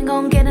you, you ain't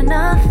gon' get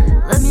enough.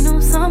 Let me know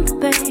something,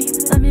 babe.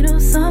 Let me know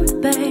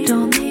something, babe.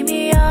 Don't leave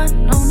me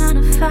on, no 9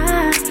 to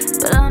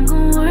 5. But I'm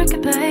gon' work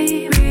it,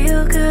 babe,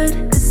 real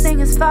good. This thing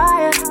is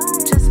fire.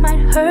 Just might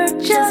hurt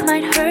ya, just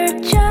might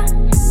hurt ya.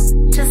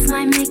 Just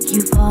might make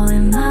you fall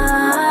in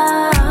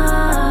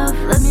love.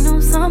 Let me know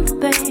something,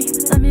 babe.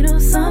 Let me know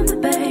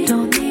something, babe.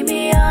 Don't leave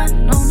me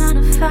on, no 9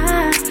 to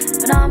 5.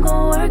 But I'm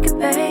gon' work it,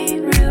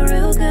 babe, real,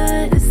 real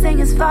good. This thing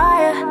is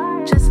fire.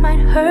 Just might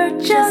hurt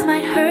ya, just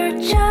might hurt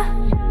ya.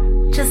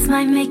 Just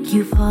might make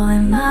you fall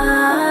in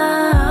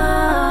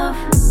love.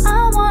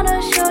 I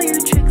wanna show you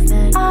tricks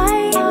that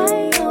I know.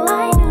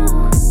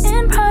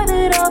 In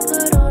private, I'll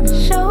put on a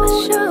show.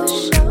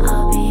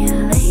 I'll be a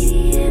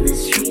lady in the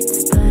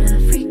streets, but a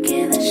freak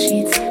in the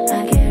sheets.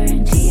 I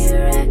guarantee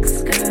your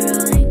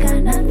ex-girl ain't got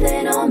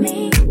nothing on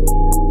me.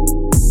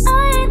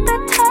 I ain't the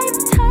type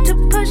to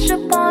push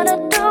up on a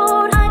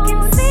dude. I can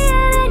see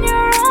it in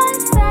your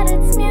eyes that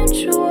it's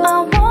mutual. I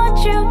want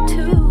you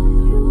to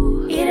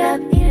eat it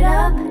up, eat it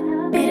up,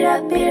 beat it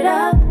up, beat it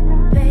up,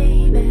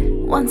 baby.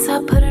 Once I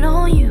put it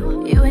on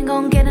you, you ain't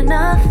gon' get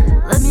enough.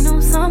 Let me know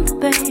something,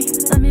 babe.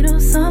 Let me know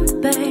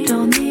something, babe.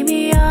 Don't leave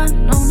me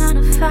on, no 9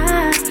 to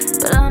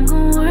 5. But I'm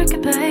gon' work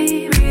it,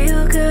 babe,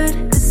 real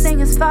good. This thing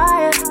is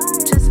fire.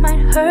 Just might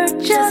hurt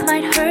ya, just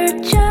might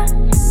hurt ya.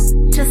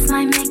 Just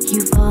might make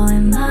you fall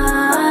in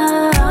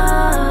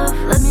love.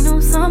 Let me know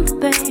something,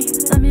 babe.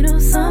 Let me know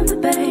something,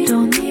 babe.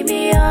 Don't leave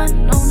me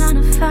on, no 9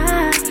 to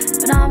 5.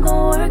 But I'm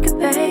gon' work it,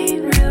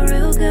 babe, real,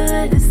 real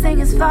good. This thing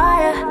is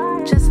fire.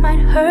 Just might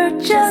hurt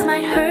ya, just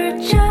might hurt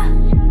ya.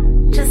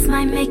 Just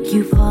might make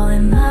you fall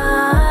in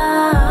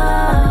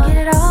love. Get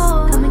it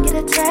all, come and get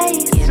a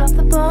taste. Get off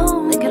the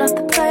bone, then get off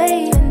the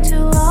plate. Been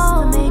too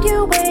long, I made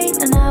you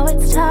wait, and now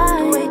it's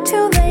time. Way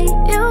too late,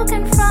 you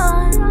can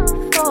front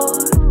for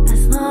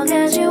as long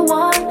as you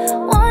want.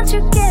 Once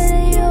you get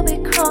it, you'll be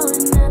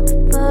crawling at the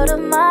foot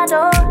of my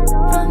door.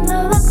 From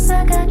the looks,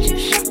 I got you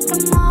shook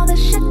from all the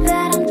shit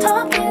that I'm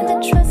talking.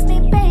 But trust me,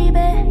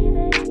 baby,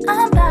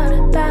 I'm about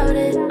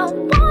it. I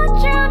want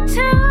you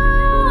to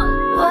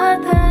what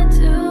that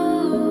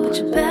do, but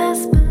you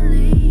best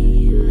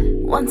believe.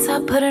 Once I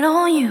put it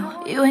on you,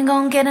 you ain't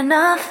gon' get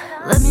enough.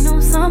 Let me know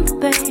something,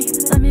 babe.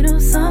 Let me know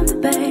something,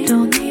 babe.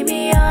 Don't leave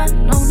me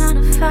on, no 9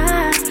 to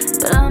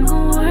 5. But I'm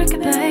gon' work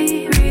it,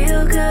 babe,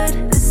 real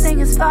good. This thing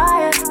is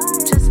fire.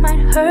 Just might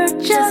hurt ya,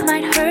 just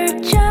might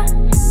hurt ya.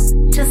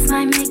 Just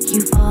might make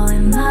you fall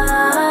in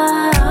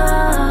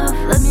love.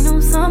 Let me know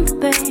something,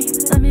 babe.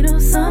 Let me know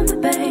something,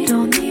 babe.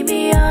 Don't leave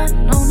me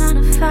on, no 9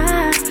 to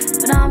 5.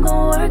 But I'm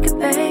gon' work it,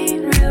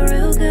 babe, real,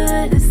 real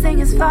good. This thing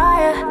is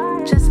fire.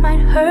 Just might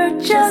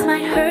hurt ya, just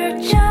might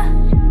hurt ya.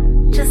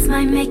 Just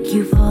might make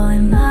you fall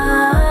in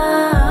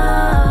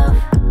love.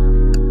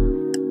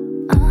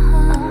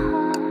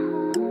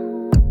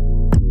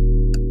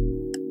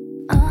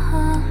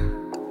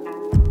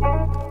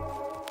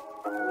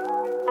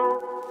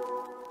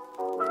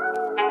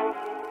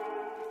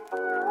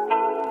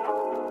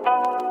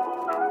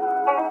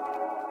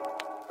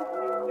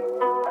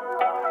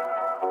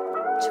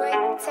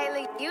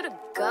 Taylor, you the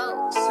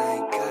GOAT.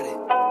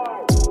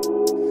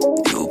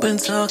 You've been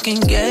talking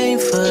game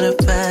for the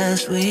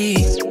past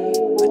week,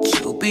 but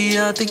you be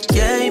out the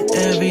game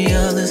every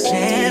other scene.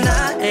 And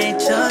I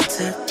ain't your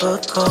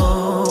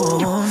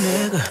typical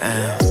nigga.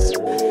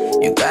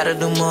 You gotta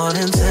do more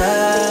than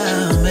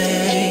tell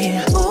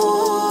me.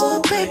 Ooh,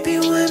 baby,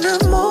 when I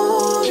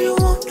move, you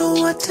won't know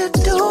what to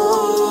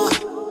do.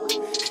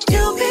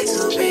 You'll be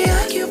too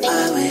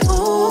preoccupied with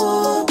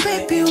ooh,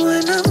 baby,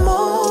 when I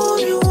move,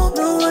 you won't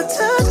know what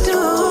to do.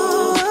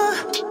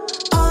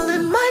 All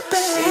in my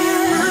bed, she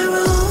in my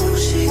room,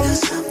 she got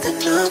something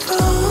to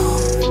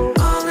prove.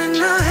 All in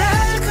her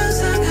head,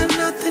 cause I got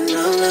nothing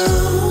to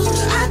lose.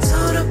 I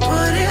told her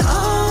put it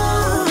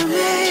on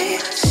me,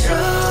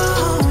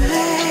 show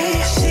me.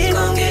 She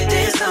gon' get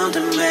this on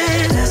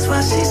demand, that's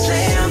why she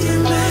say I'm the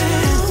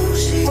man.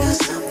 She got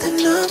something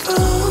to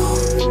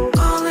prove.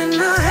 All in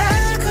her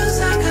head, cause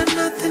I got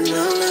nothing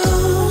to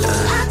lose.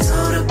 I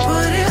told her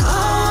put it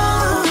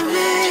on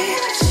me,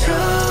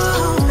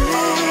 show me.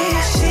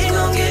 She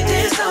gon' get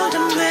this on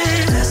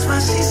demand, that's why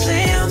she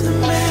say I'm the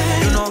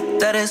man. You know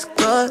that it's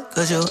good,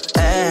 cause you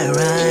act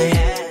right.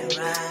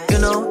 You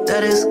know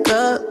that it's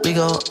good, we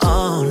go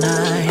all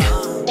night.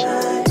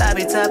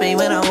 Toppy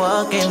when I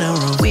walk in the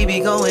room, we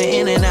be going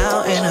in and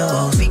out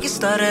intervals. We get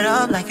started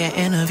off like an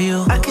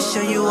interview. I can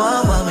show you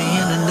all while we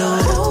in the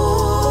nude.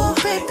 Ooh,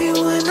 baby,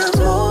 when I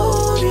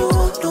move, you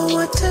won't know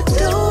what to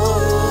do.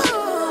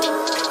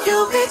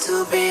 You'll be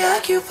too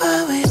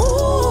preoccupied with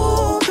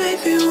ooh,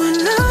 baby,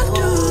 when I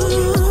do,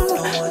 you don't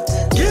know what to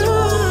do.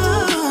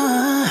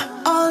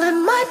 All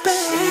in my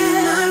bed, she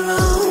in my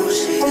room,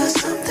 she got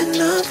something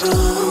to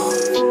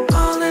prove.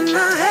 All in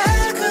her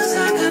head, cause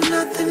I got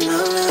nothing to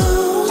lose.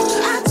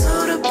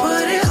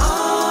 Put it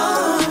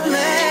on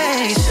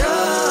me,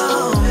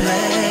 show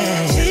me.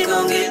 She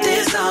gon' get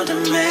this on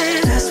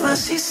demand, that's why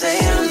she say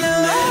I'm the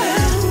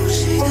man.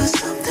 She got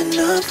something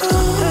to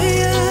prove.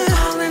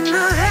 All in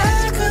her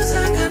head, cause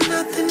I got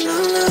nothing to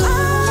lose.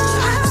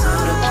 I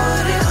told her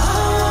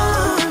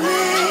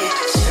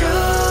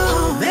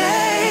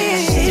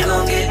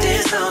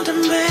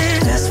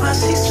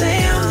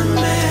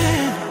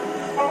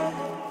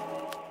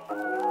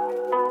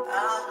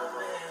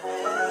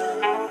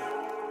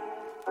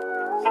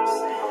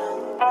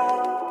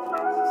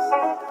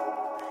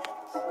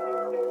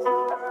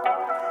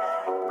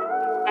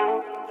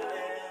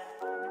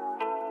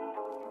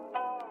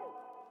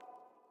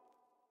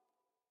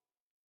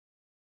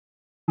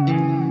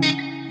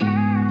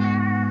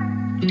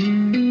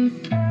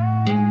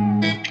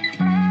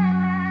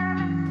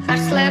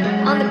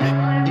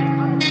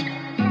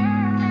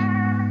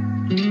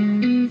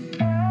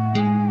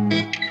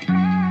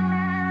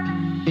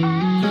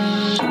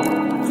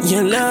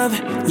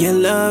your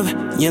love,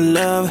 your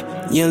love,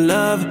 your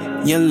love,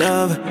 your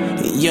love,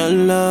 your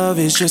love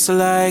is just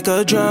like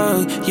a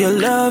drug. Your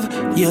love,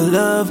 your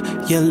love,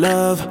 your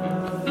love.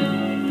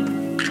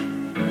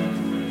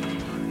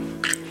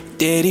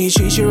 Did he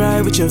treat you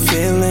right with your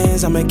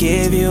feelings? I'ma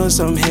give you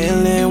some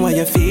healing while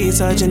your feet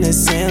touching the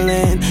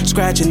ceiling,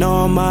 scratching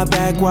on my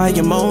back while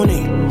you're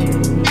moaning.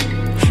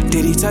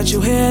 Did he touch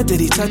you here? Did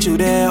he touch you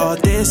there? All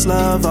this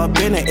love up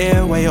in the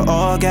air where your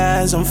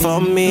orgasm for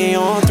me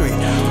on 3.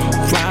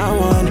 Round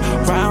 1,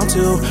 round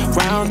 2,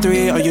 round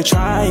 3. Are you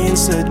trying to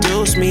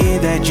seduce me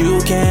that you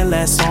can't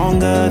last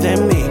longer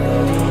than me?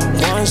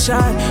 1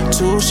 shot,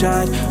 2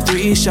 shot,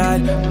 3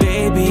 shot.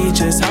 Baby,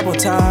 just hop on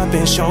top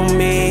and show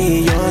me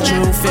your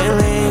true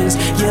feelings.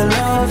 Your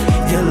love,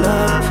 your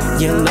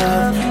love, your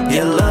love,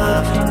 your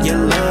love, your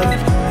love.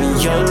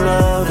 Your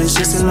love is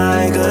just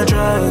like a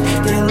drug.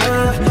 Your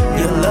love,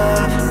 your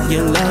love,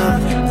 your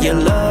love, your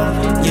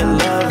love, your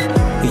love.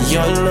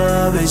 Your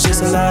love is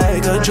just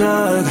like a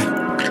drug.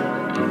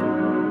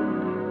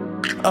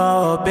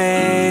 Oh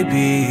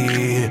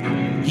baby,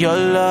 your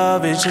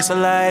love is just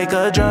like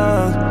a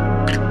drug.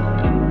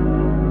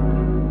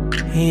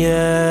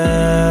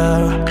 Yeah,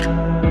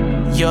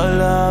 your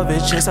love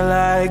is just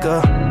like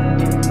a.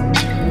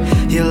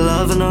 You're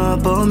loving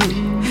up on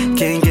me.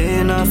 Can't get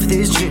enough of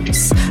these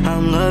dreams.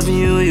 I'm loving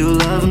you, you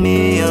love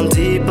me. I'm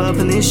deep up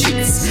in these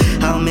sheets.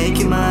 I'll make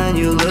you mine,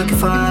 you looking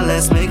fine.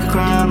 Let's make a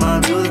crime,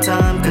 I'll do the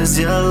time. Cause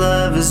your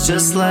love is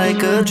just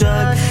like a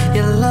drug.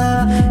 Your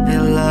love,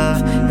 your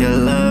love, your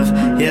love,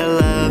 your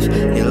love,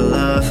 your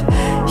love.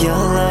 Your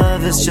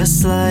love is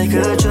just like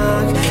a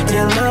drug.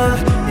 Your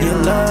love, your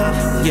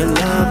love, your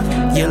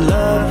love, your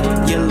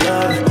love, your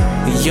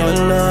love. Your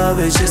love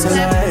is just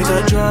like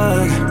a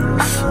drug.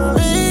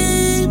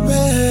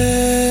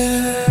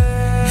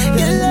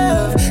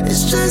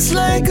 It's just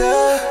like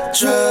a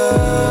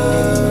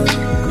drug.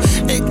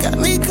 It got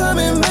me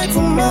coming back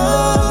for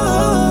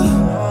more.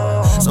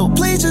 So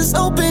please just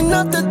open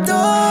up the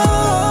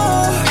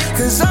door.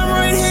 Cause I'm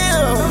right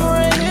here,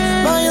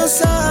 by your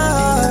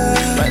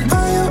side, right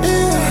by your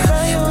ear.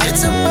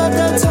 It's about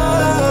that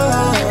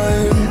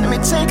time. Let me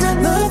take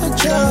another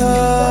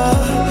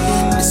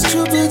drug. It's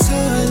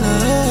Jupiter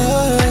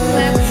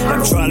love.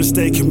 I'm trying to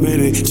stay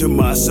committed to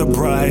my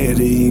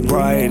sobriety,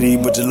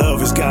 but your love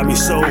has got me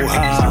so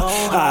high,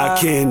 I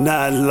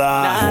cannot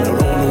lie. I don't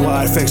know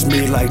why it affects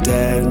me like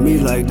that, me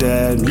like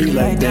that, me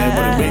like that,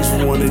 but it makes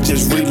me wanna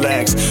just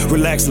relax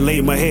and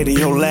lay my head in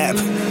your lap.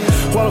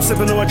 While I'm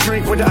sipping on my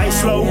drink with the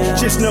ice slow,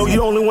 just know you're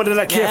the only one that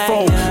I care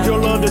for. Your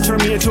love to turn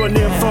me into a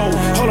nympho.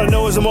 All I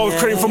know is I'm always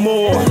craving for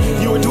more.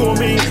 You adore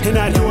me and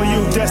I adore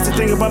you. That's the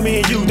thing about me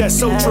and you, that's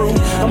so true.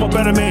 I'm a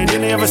better man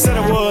than they ever said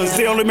I was.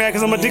 They only mad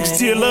cause I'm addicted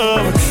to your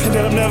love, and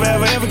that I'm never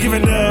ever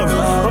giving up.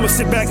 I'ma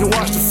sit back and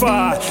watch the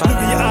fire. Look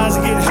in your eyes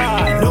and get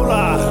high, no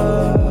lie.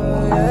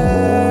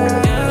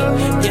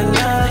 Your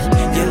love,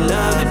 your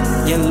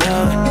love, your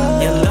love,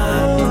 your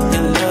love,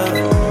 your love.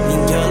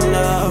 Your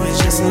love is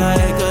just like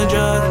a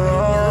drug.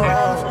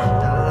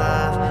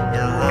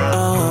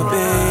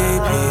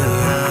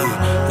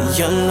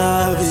 Your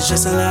love is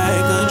just like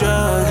a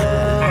drug.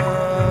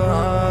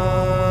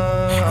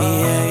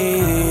 Yeah,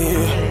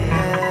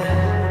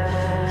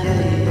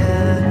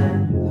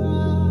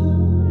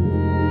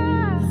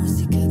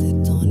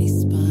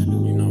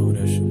 You know who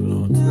that shit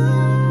belong to.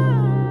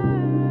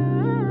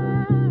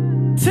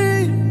 T.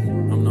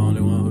 I'm the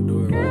only one who do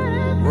it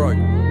right. Right.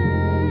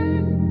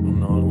 I'm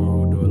the only one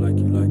who do it like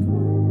you like it.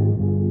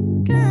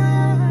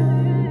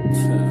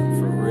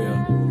 For real.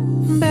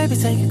 Baby,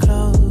 take it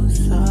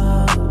closer.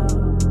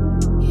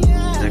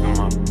 Take 'em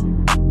up.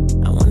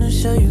 I wanna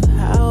show you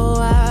how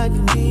I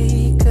can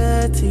be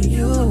good to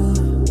you.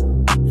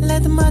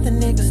 Let them other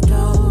niggas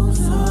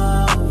doze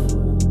off.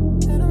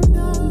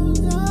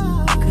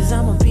 Cause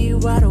I'ma be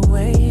wide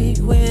awake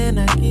when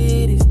I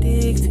get these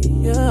dicks to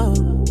you.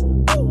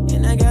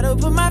 And I gotta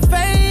put my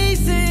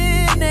face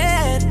in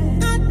it.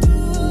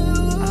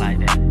 I like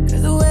that.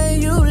 Cause the way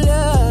you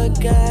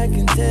look, I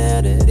can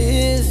tell that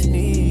it's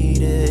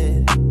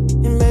needed.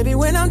 And baby,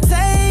 when I'm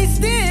tasting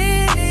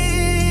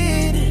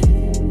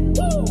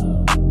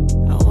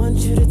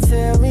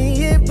tell me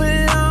it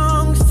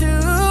belongs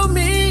to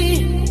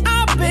me.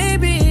 Oh,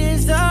 baby,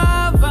 it's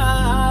over.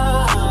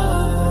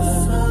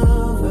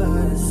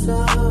 It's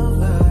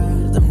over.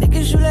 Them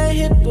niggas you let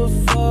hit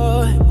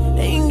before,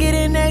 they ain't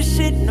getting that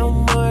shit no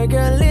more.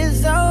 Girl,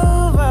 it's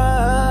over.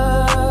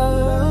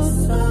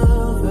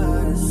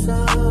 It's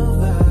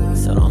over.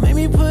 So don't make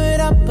me put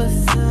up a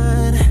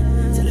sign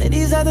to let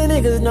these other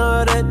niggas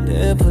know that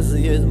their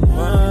pussy is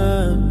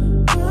mine.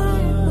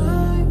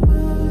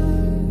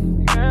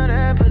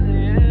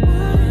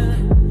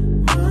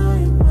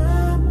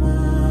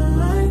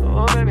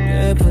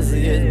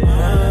 Pussy is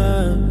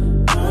mine.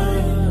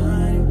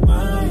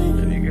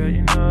 Baby girl,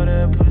 you know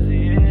that pussy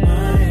is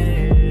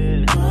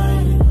mine.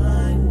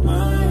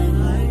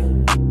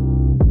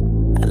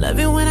 I love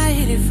it when I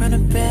hit it from the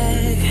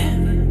back.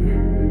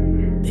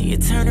 Then you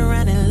turn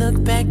around and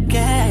look back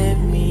at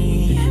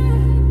me.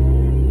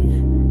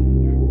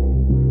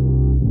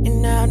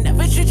 And I'll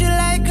never treat you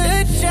like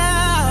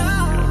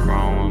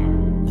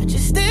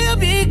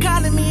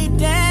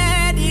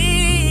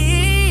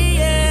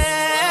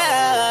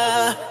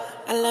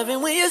love it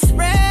when you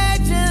spread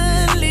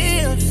your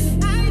lips.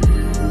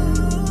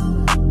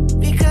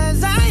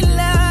 Because I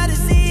love to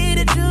see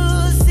the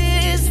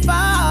juices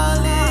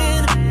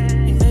falling.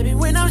 And baby,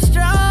 when I'm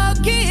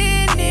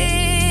stroking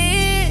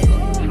it,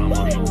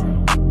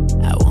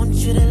 I want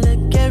you to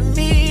look at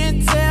me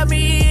and tell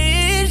me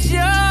it's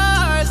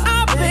yours.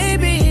 Oh,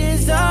 baby,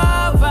 it's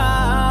over.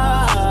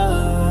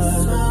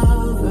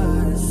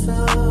 It's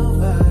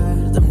over.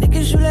 Them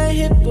niggas you let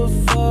hit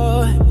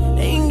before,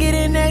 they ain't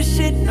getting that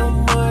shit no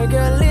more.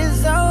 Girl,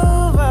 it's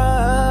over.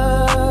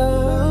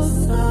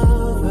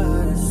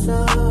 It's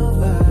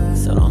over.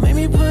 So don't make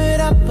me put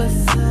up a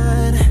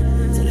sign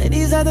to let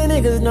these other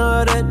niggas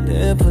know that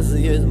their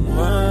pussy is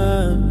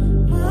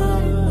mine.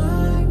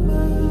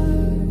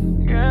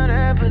 Girl,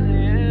 that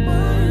pussy is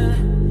mine.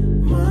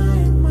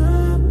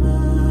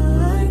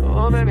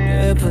 Oh, baby,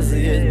 that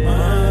pussy is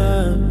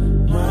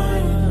mine.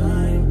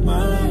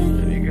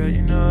 Baby girl,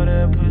 you know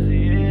that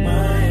pussy is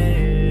mine.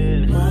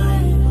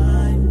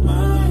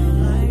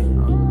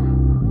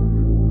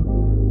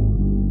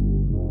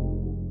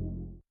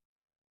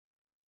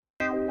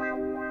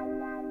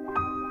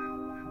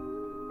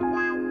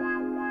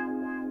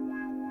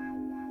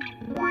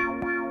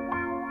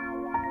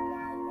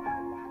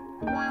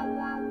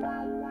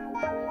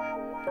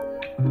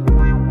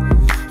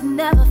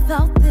 Never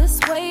felt this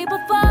way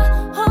before.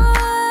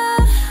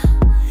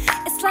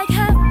 It's like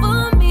half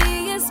of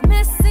me is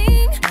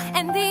missing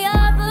and the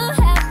other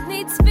half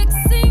needs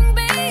fixing,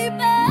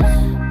 baby.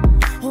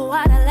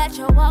 Why'd I let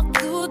you walk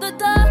through the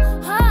door?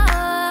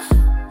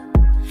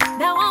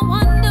 Now I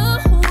wonder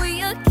who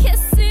you're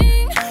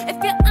kissing. If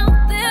you're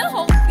out there,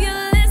 hope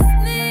you're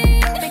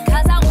listening.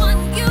 Because I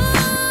want you,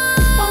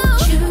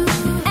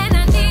 and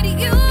I need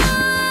you.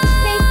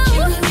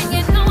 And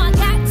you know I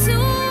got to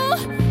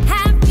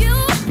have you.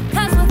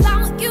 'Cause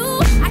without you,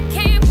 I can't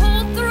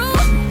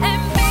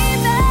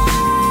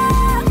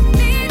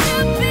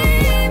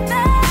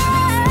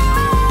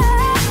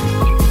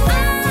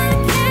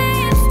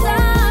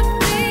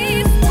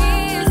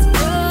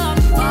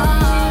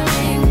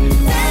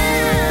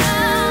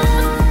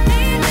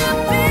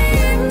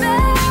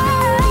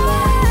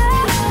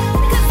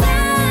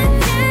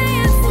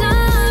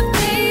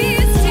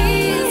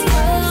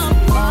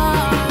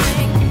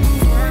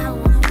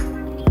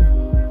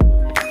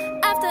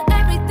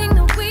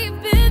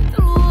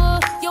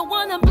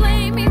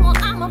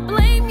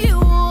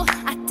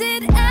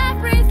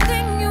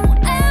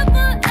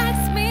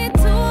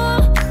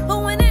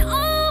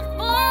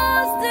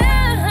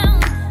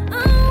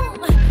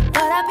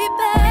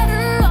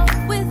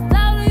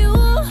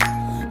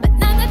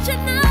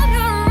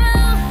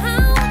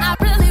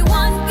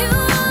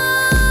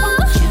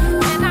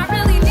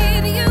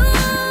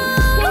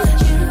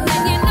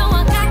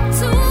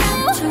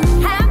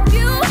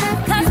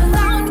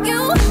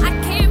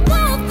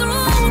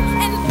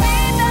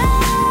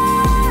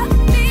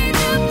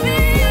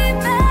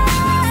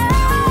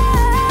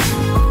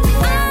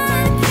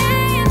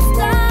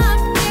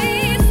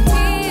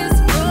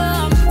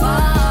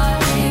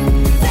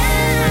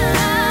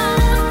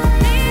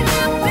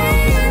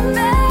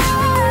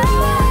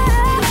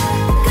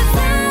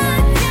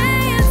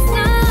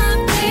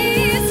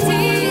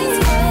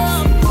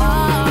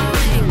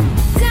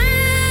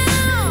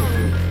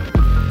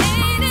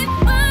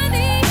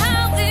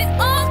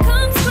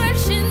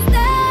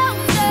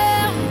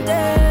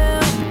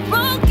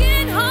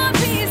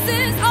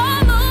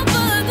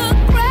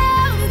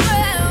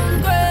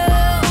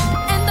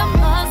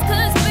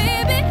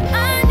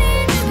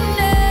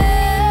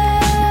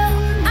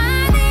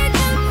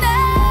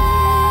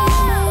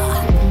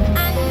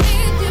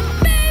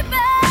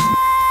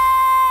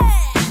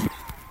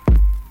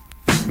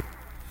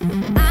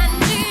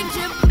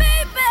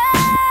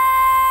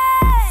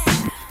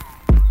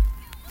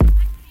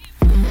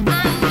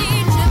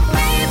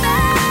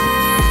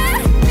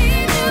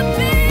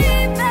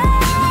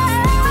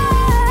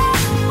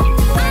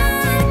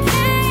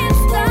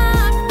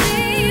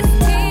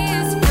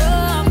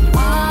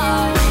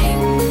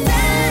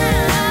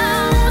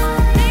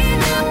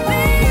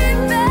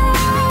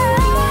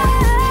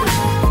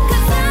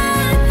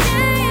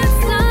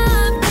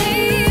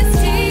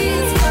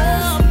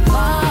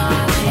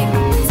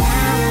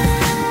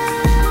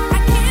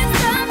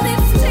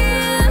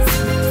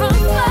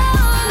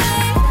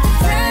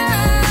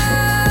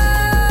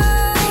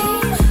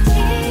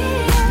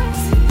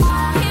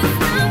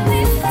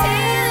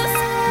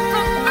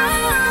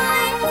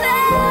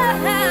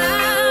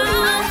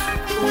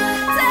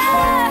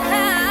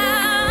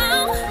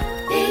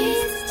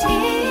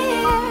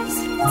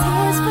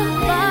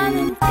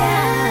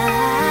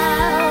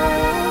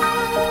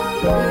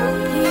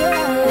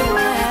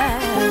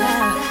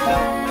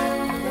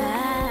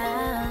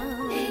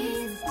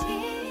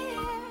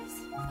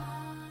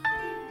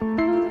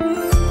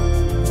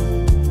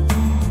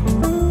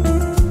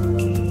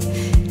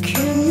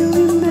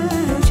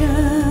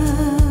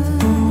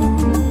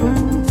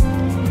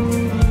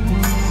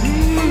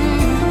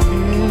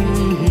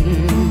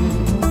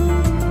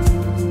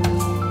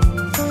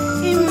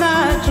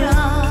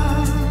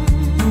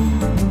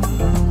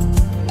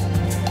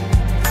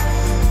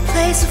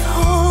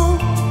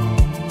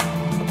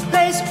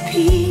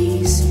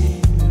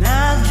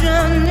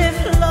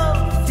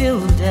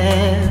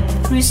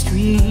every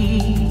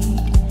street.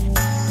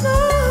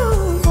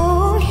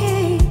 Oh,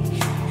 hey,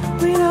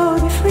 we'd all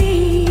be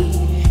free.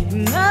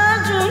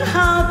 Imagine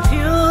how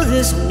pure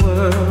this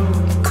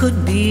world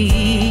could be.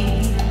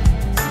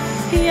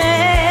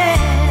 Yeah,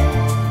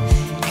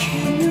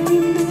 can you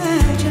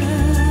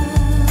imagine?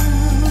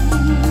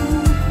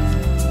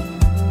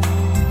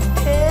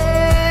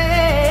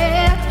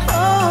 Yeah,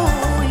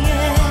 oh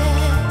yeah,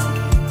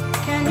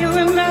 can you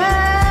imagine?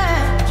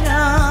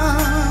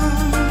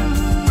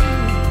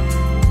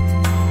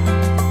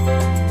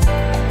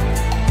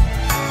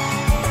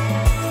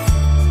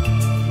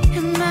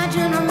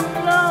 Imagine a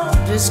love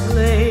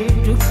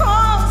displayed to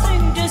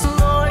causing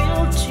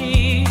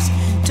disloyalties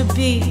to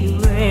be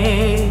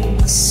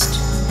erased.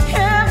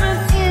 Heaven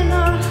in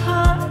our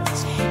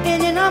hearts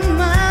and in our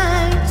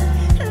minds,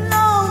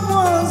 love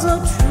was a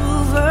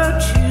true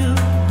virtue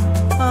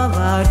of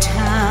our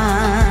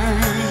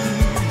times.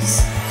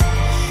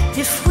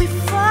 If we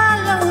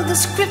follow the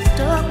script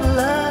of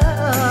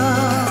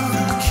love,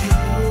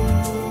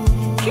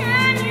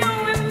 can you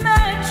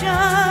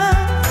imagine?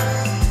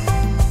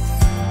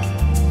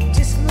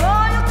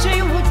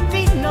 Disloyalty would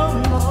be no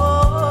more.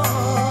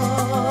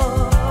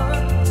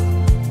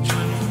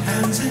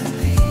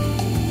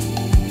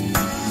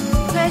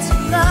 Place of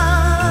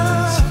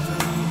love,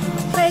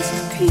 place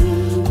of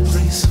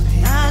peace.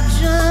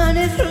 Imagine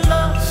if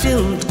love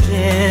filled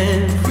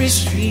every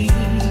street.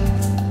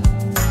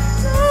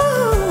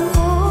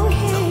 Oh,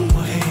 hey,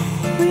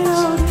 we'd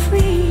all be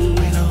free.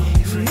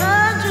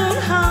 Imagine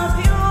how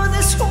pure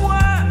this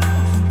world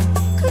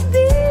could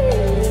be.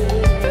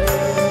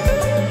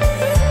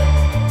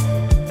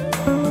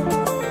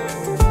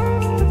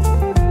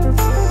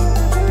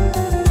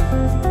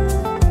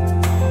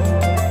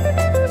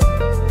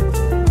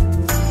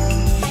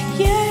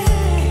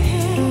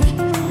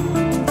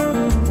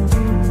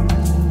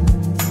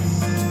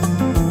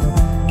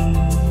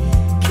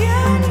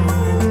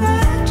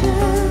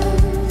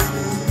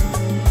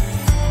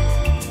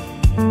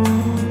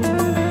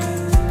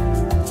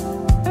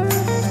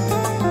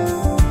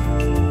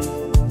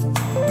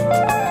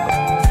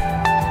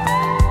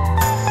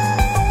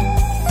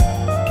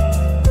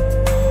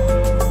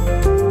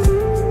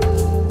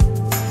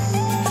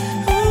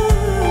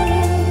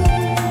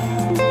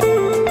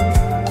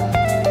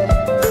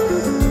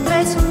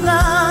 Place of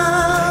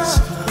love,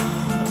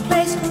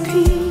 place of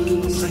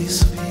peace.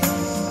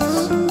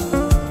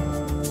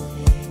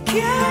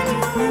 Can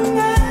you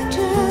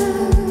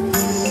imagine?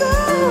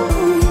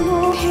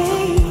 Oh,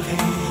 hey,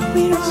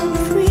 we're all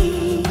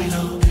free.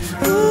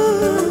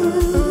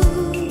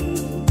 Ooh,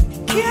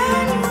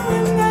 can you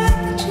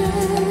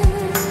imagine?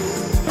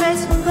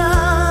 Place of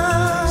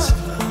love,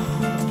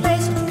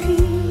 place of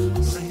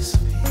peace.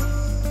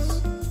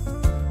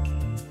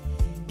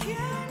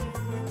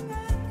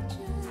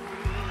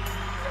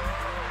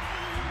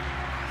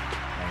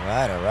 All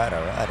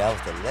right. That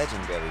was the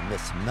legendary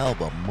Miss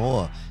Melba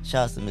Moore.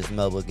 Shouts to Miss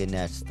Melba getting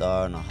that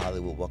star on the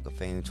Hollywood Walk of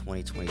Fame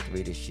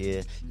 2023 this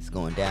year. It's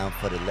going down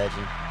for the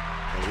legend.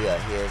 And we are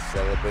here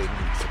celebrating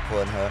and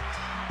supporting her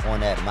on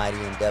that mighty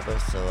endeavor.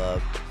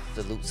 So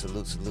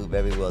salute,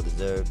 very well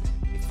deserved.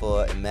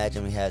 Before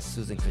Imagine, we had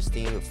Susan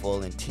Christine with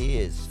Falling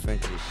Tears,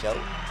 friend to the show.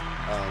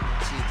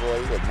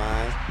 T-Boy with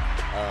Mine.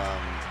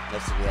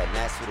 Next we had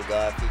Natsu the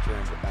God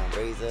featuring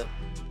Razor.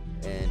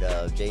 And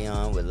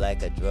Jayon with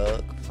Like a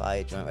Drug,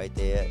 fire joint right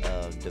there.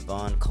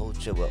 Devon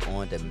Culture with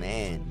On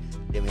Demand.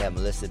 Then we have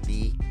Melissa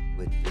B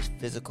with this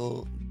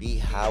Physical. B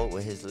Howard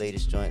with his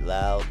latest joint,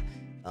 Loud.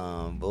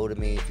 Vote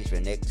Me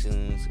featuring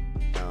Nicktoons.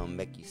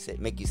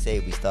 Make you say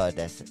we started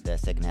that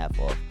second half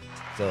off.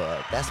 So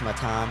that's my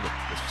time.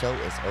 The show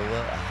is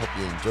over. I hope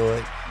you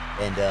enjoyed,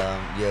 and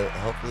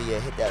hopefully you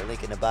hit that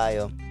link in the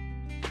bio.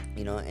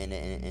 You know,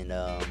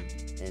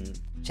 and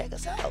check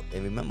us out.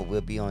 And remember,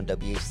 we'll be on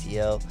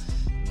WHCL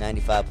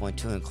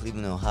 95.2 in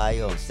Cleveland,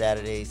 Ohio on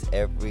Saturdays,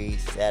 every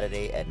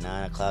Saturday at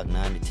 9 o'clock,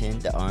 9 to 10.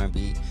 This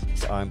R&B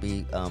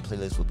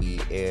playlist will be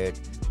aired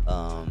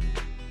on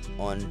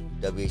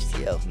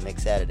WHCL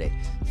next Saturday.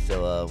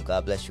 So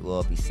God bless you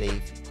all. Be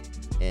safe.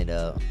 And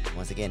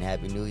once again,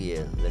 Happy New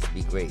Year. Let's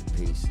be great.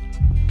 Peace.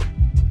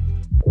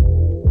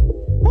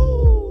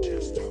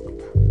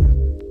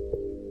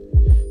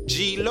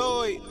 G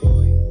Lloyd,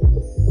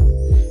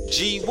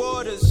 G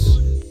Waters,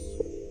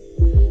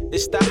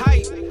 it's the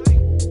hype.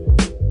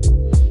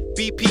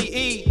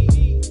 BPE,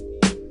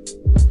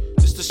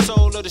 it's the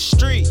soul of the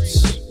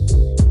streets.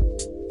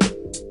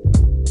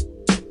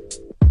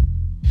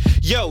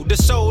 Yo, the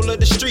soul of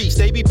the streets,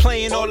 they be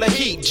playing all the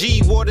heat.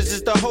 G Waters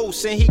is the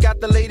host and he got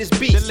the latest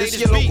beats. This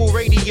your local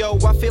radio,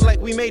 I feel like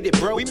we made it,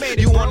 bro.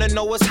 You wanna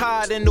know what's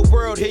hot in the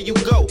world, here you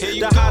go.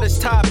 The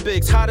hottest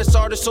topics, hottest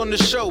artists on the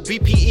show.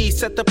 BPE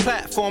set the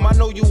platform, I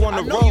know you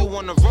wanna roll.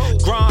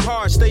 Grind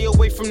hard, stay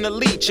away from the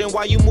leech. And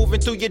while you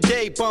moving through your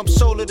day, bump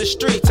soul of the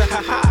streets.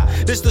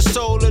 This the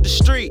soul of the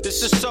street.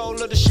 This the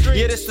soul of the street.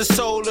 Yeah, this the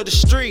soul of the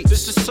street.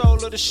 This the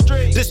soul of the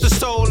street. This the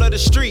soul of the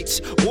streets.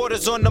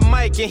 Waters on the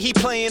mic and he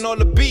playing all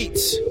the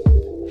beats.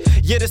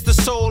 Yeah, this the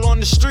soul on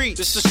the street.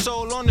 This the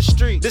soul on the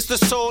street. This the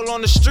soul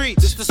on the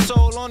streets. This the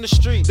soul on the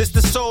street. This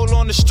the soul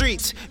on the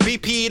streets.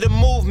 BP the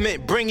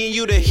movement, bringing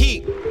you the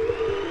heat.